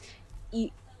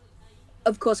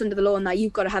 Of course, under the law now,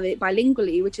 you've got to have it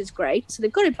bilingually, which is great. So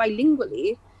they've got it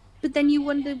bilingually, but then you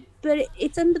wonder, but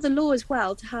it's under the law as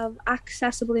well to have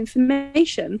accessible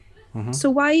information. Mm-hmm. So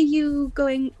why are you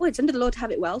going, oh, it's under the law to have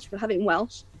it Welsh, we'll have it in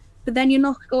Welsh. But then you're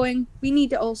not going, we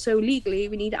need it also legally,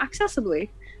 we need it accessibly.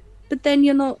 But then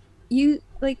you're not, you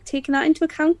like taking that into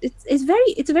account. It's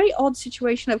a very odd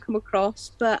situation I've come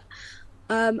across, but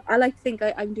I like to think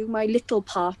I'm doing my little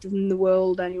part in the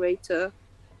world anyway to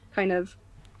kind of,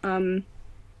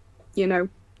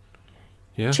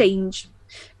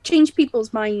 change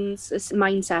people's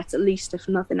mindsets, at least, if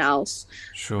nothing else.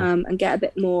 Sure. And get a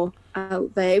bit more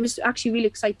out there. It was actually really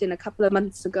exciting. A couple of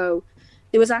months ago,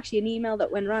 there was actually an email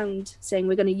that went around saying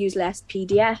we're going to use less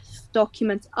PDF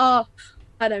documents. And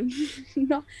I'm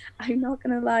not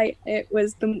going to lie, it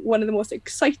was one of the most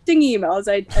exciting emails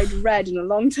I'd read in a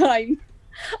long time.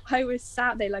 I was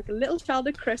sat there like a little child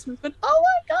at Christmas, but oh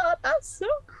my god, that's so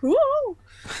cool!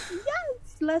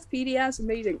 Yes, less PDFs,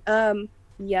 amazing.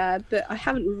 Yeah, but I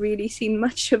haven't really seen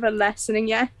much of a lessening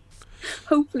yet.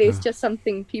 Hopefully, it's just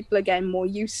something people are getting more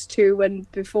used to, and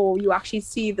before you actually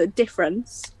see the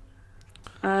difference.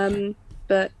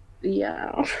 But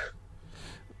yeah,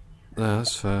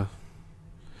 That's fair.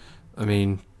 I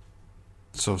mean,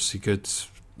 it's obviously good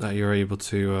that you're able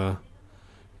to.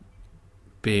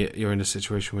 You're in a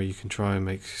situation where you can try and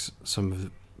make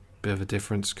bit of a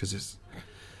difference, because it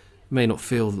may not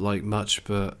feel like much,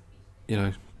 but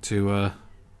to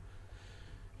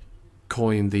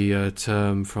coin the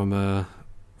term from a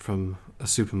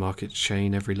supermarket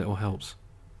chain, every little helps.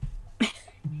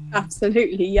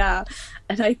 absolutely, yeah.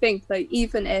 And I think like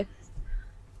even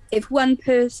if one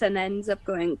person ends up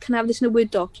going, can I have this in a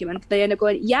Word document? They end up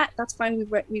going, yeah, that's fine.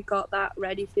 We've got that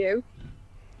ready for you.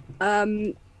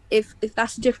 If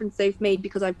that's the difference they've made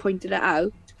because I pointed it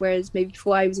out, whereas maybe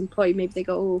before I was employed, maybe they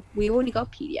go, oh, we only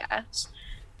got PDFs,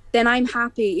 then I'm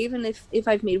happy. Even if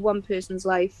I've made one person's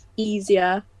life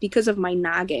easier because of my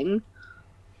nagging,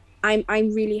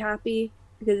 I'm really happy,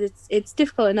 because it's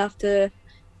difficult enough to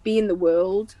be in the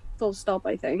world, full stop,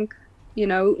 I think.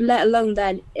 Let alone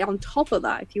then on top of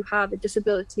that, if you have a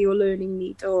disability or learning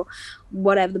need or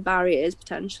whatever the barrier is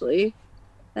potentially,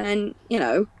 then,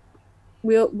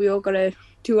 we all got to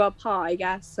do our part, I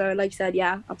guess. So like you said,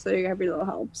 yeah, absolutely, every little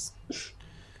helps.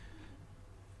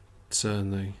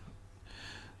 Certainly.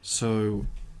 So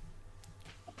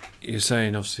you're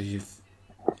saying obviously you've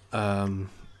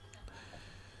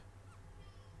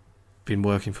been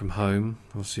working from home,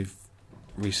 obviously you've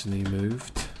recently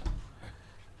moved,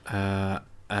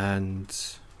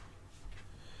 and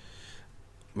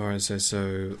Marion says,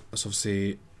 so that's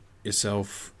obviously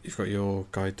yourself, you've got your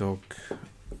guide dog,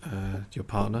 your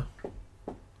partner.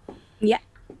 Yeah.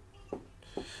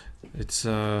 It's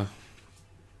I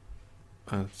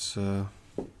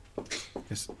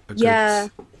guess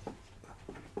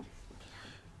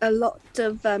a lot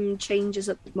of changes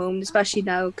at the moment, especially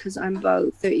now because I'm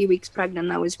about 30 weeks pregnant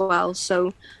now as well.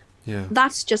 So yeah,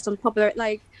 that's just on top of it.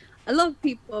 Like, a lot of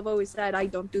people have always said I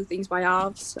don't do things by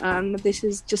halves. This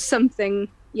is just something,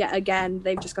 yet again,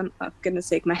 they've just gone, oh, goodness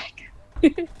sake, Meg.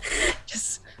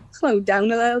 Just slow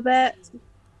down a little bit.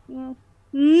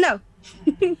 No.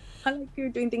 I like you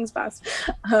doing things fast.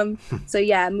 So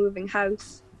yeah, moving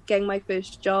house, getting my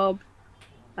first job,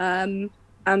 and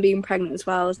being pregnant as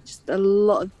well. It's just a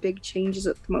lot of big changes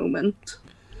at the moment.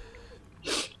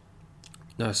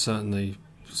 No, certainly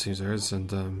seems there is,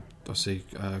 and obviously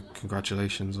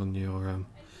congratulations on your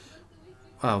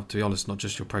well, to be honest, not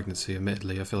just your pregnancy,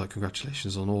 admittedly. I feel like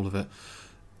congratulations on all of it.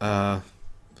 Having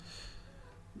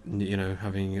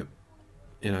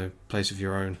place of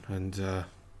your own and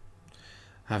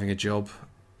having a job.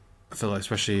 I feel like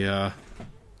especially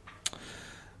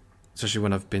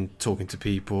when I've been talking to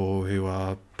people who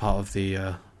are part of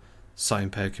the sight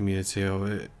impaired community,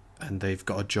 and they've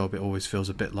got a job, it always feels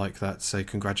a bit like that. Say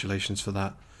congratulations for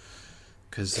that,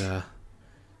 because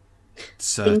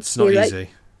it's not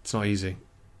easy. It's not easy.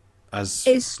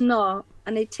 It's not,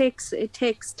 and it takes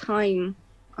time.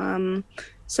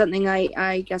 Something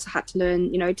I guess I had to learn,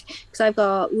 because I've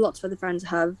got lots of other friends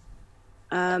who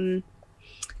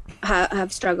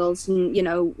have struggles and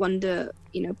wonder,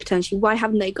 potentially why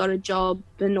haven't they got a job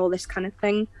and all this kind of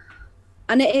thing.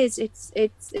 And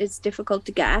it's difficult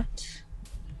to get,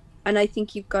 and I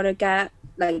think you've got to get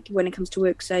like when it comes to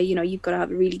work, say, you know, you've got to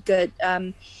have a really good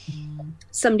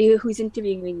somebody who's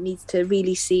interviewing needs to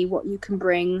really see what you can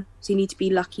bring. So you need to be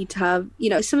lucky to have, you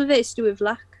know, some of it is to do with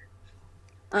luck.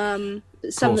 Some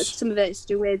of it is to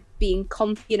do with being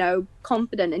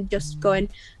confident and just going,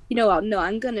 you know what, no,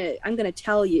 I'm gonna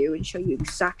tell you and show you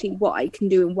exactly what I can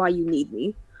do and why you need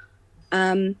me.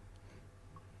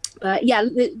 But yeah,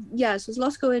 so there's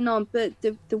lots going on. But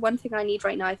the one thing I need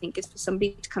right now, I think, is for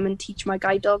somebody to come and teach my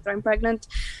guide dog that I'm pregnant,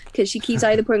 because she keeps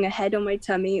either putting her head on my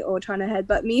tummy or trying to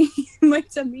headbutt me in my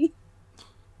tummy.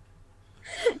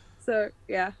 So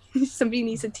yeah, somebody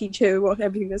needs to teach her what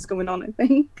everything that's going on, I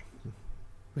think.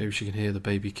 Maybe she can hear the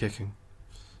baby kicking.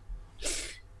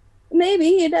 Maybe,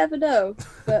 you never know.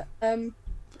 But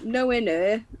knowing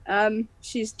her,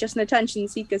 she's just an attention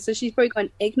seeker, so she's probably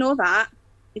going, ignore that.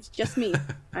 It's just me.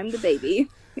 I'm the baby.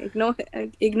 Ignore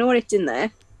it in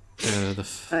there. Yeah.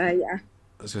 Yeah.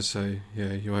 I was gonna say,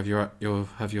 yeah, you'll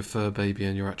have your fur baby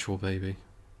and your actual baby.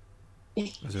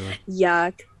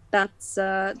 Yeah, that's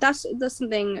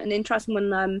something, an interesting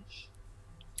one,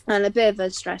 and a bit of a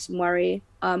stress and worry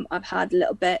I've had a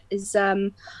little bit is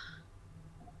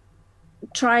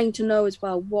trying to know as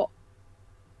well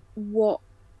what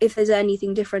if there's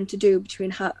anything different to do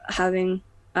between having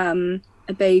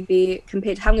a baby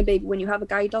compared to having a baby when you have a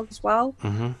guide dog as well.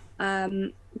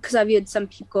 Because I've heard some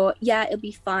people go, yeah, it'll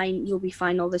be fine, you'll be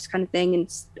fine, all this kind of thing,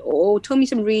 or told me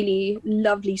some really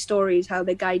lovely stories how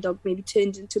their guide dog maybe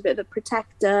turns into a bit of a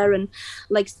protector and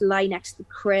likes to lie next to the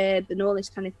crib and all this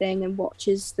kind of thing and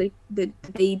watches the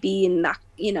baby, and that,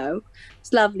 you know,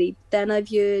 it's lovely. Then I've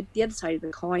heard the other side of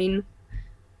the coin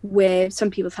where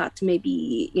some people have had to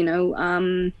maybe, you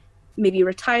know, maybe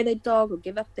retire their dog or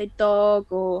give up their dog,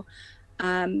 or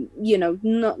you know,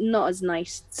 not as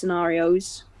nice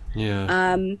scenarios.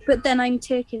 Yeah. But then I'm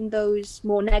taking those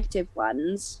more negative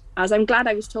ones, as I'm glad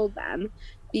I was told them,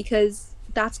 because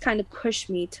that's kind of pushed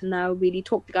me to now really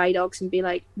talk to guide dogs and be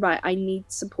like, right, I need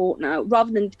support now,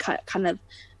 rather than kind of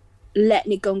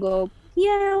letting it go and go,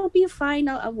 yeah, I'll be fine,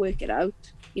 I'll work it out.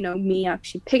 You know, me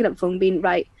actually picking up the phone, being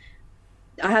right,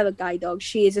 I have a guide dog,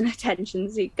 she is an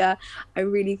attention seeker, I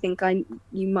really think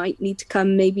you might need to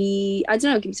come, maybe, I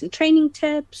don't know, give me some training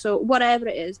tips or whatever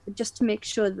it is, but just to make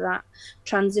sure that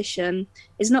transition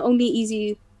is not only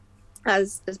easy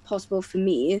as possible for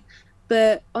me,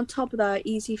 but on top of that,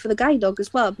 easy for the guide dog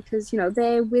as well, because, you know,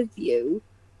 they're with you,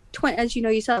 as you know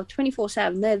yourself,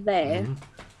 24/7, they're there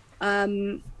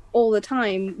all the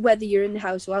time, whether you're in the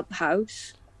house or out the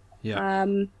house. Yeah.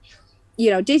 You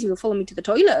know, Daisy will follow me to the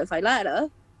toilet if I let her.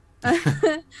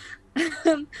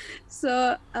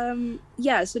 So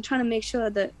trying to make sure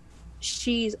that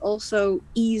she's also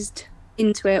eased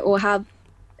into it, or have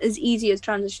as easy as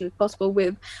transition as possible,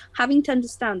 with having to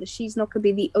understand that she's not going to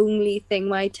be the only thing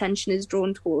my attention is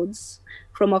drawn towards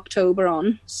from October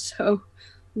on. So,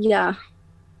 yeah.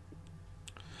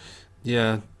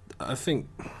 Yeah, I feel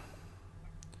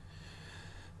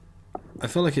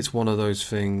like it's one of those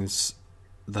things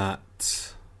that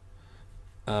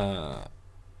a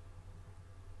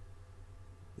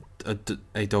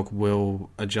dog will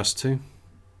adjust to.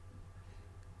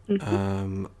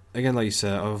 Again, like you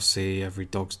said, obviously every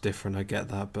dog's different, I get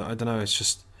that, but I don't know, it's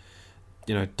just,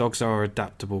 you know, dogs are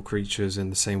adaptable creatures in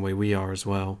the same way we are as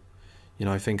well. You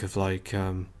know, I think of like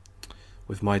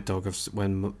with my dog,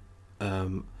 when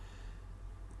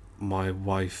my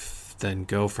wife, then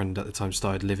girlfriend at the time,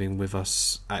 started living with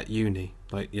us at uni,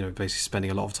 like, you know, basically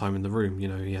spending a lot of time in the room, you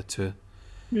know, you had to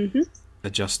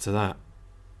adjust to that,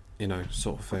 you know,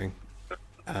 sort of thing.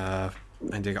 And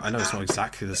I know it's not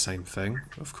exactly the same thing,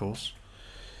 of course,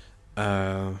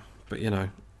 but, you know,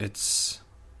 it's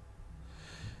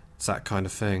that kind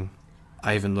of thing.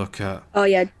 I even look at... Oh,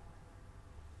 yeah.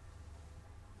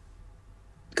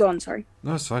 Go on, sorry.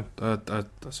 No, it's fine.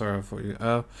 Sorry, I thought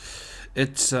you...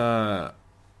 it's...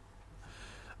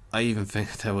 I even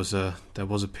think there was a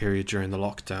period during the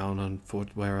lockdown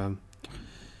where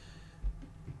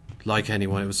like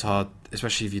anyone, it was hard,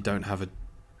 especially if you don't have a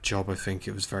job. I think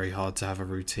it was very hard to have a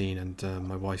routine, and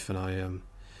my wife and I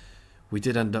we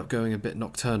did end up going a bit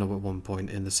nocturnal at one point,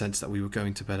 in the sense that we were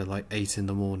going to bed at like 8 in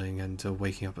the morning and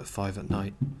waking up at 5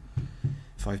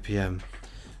 p.m.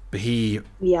 But he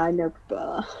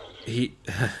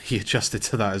adjusted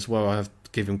to that as well. I have to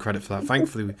give him credit for that.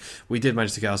 Thankfully, we did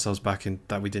manage to get ourselves back in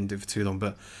that. We didn't do it for too long,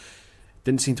 but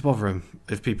didn't seem to bother him.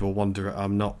 If people wonder,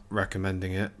 I'm not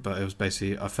recommending it, but it was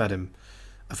basically I fed him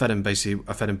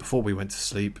before we went to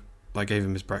sleep. I gave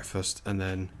him his breakfast, and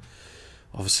then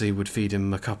obviously would feed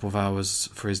him a couple of hours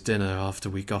for his dinner after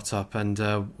we got up, and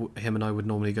him and I would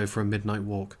normally go for a midnight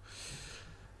walk.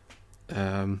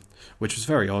 which was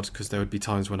very odd because there would be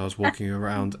times when I was walking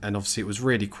around and obviously it was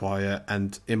really quiet,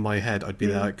 and in my head I'd be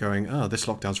there going, oh, this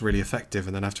lockdown's really effective,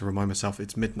 and then I have to remind myself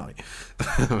it's midnight.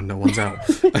 No one's out.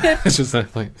 It's just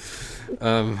like,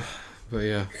 but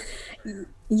yeah.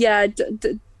 Yeah,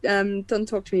 don't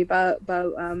talk to me about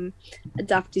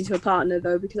adapting to a partner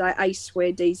though, because I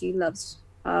swear Daisy loves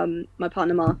my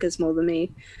partner Marcus more than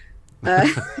me.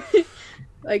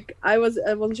 Like I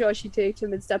wasn't sure she'd take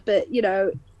him and stuff, but you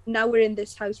know, now we're in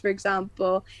this house, for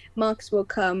example, Marcus will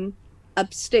come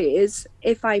upstairs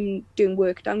if I'm doing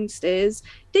work downstairs.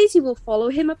 Daisy will follow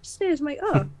him upstairs. I'm like,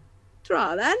 oh,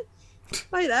 ta then.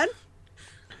 Bye then.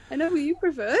 I know who you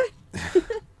prefer.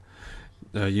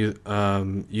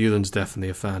 Euland's definitely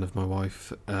a fan of my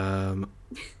wife.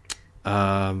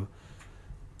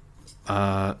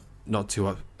 Not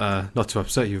to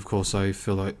upset you, of course. I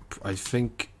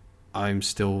think I'm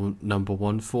still number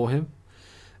one for him.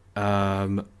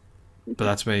 But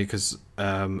that's me because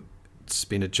it's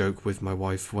been a joke with my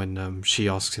wife when she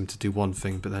asks him to do one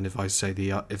thing, but then if I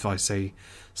say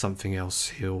something else,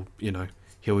 he'll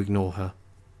ignore her.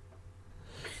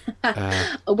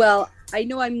 Well, I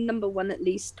know I'm number one at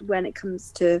least when it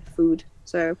comes to food.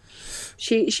 So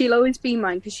she'll always be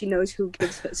mine because she knows who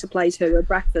supplies her with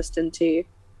breakfast and tea.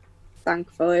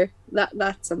 Thankfully,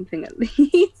 that's something at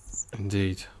least.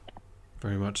 Indeed,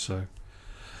 very much so.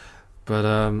 But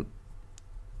I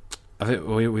think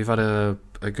we've had a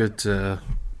good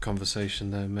conversation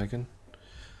there, Megan.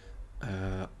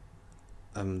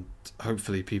 And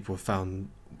hopefully people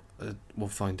will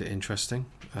find it interesting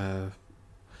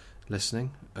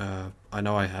listening. I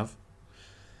know I have.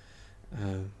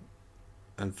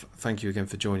 And thank you again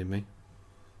for joining me.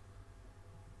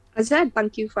 I said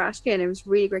thank you for asking. It was a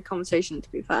really great conversation, to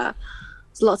be fair.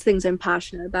 There's lots of things I'm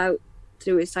passionate about to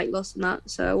do with sight loss and that.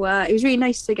 So it was really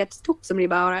nice to get to talk to somebody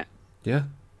about it. Yeah,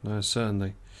 no,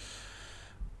 certainly.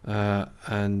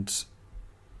 And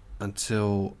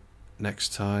until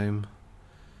next time,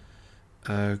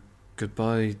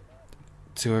 goodbye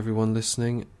to everyone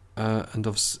listening. And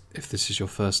if this is your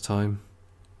first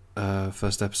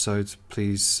episode,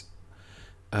 please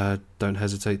don't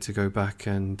hesitate to go back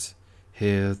and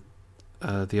hear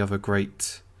the other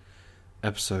great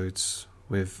episodes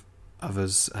with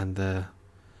others and their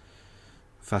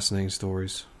fascinating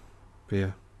stories. But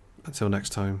yeah, until next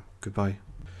time, goodbye.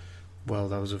 Well,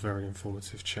 that was a very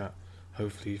informative chat.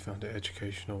 Hopefully you found it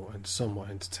educational and somewhat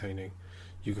entertaining.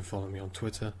 You can follow me on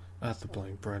Twitter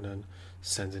 @TheBlindBrennan,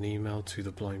 send an email to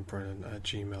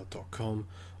theblindbrennan@gmail.com,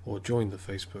 or join the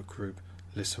Facebook group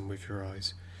Listen With Your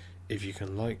Eyes. If you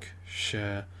can like,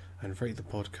 share and rate the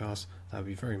podcast, that would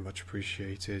be very much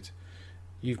appreciated.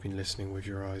 You've been listening with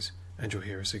your eyes, and you'll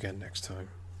hear us again next time.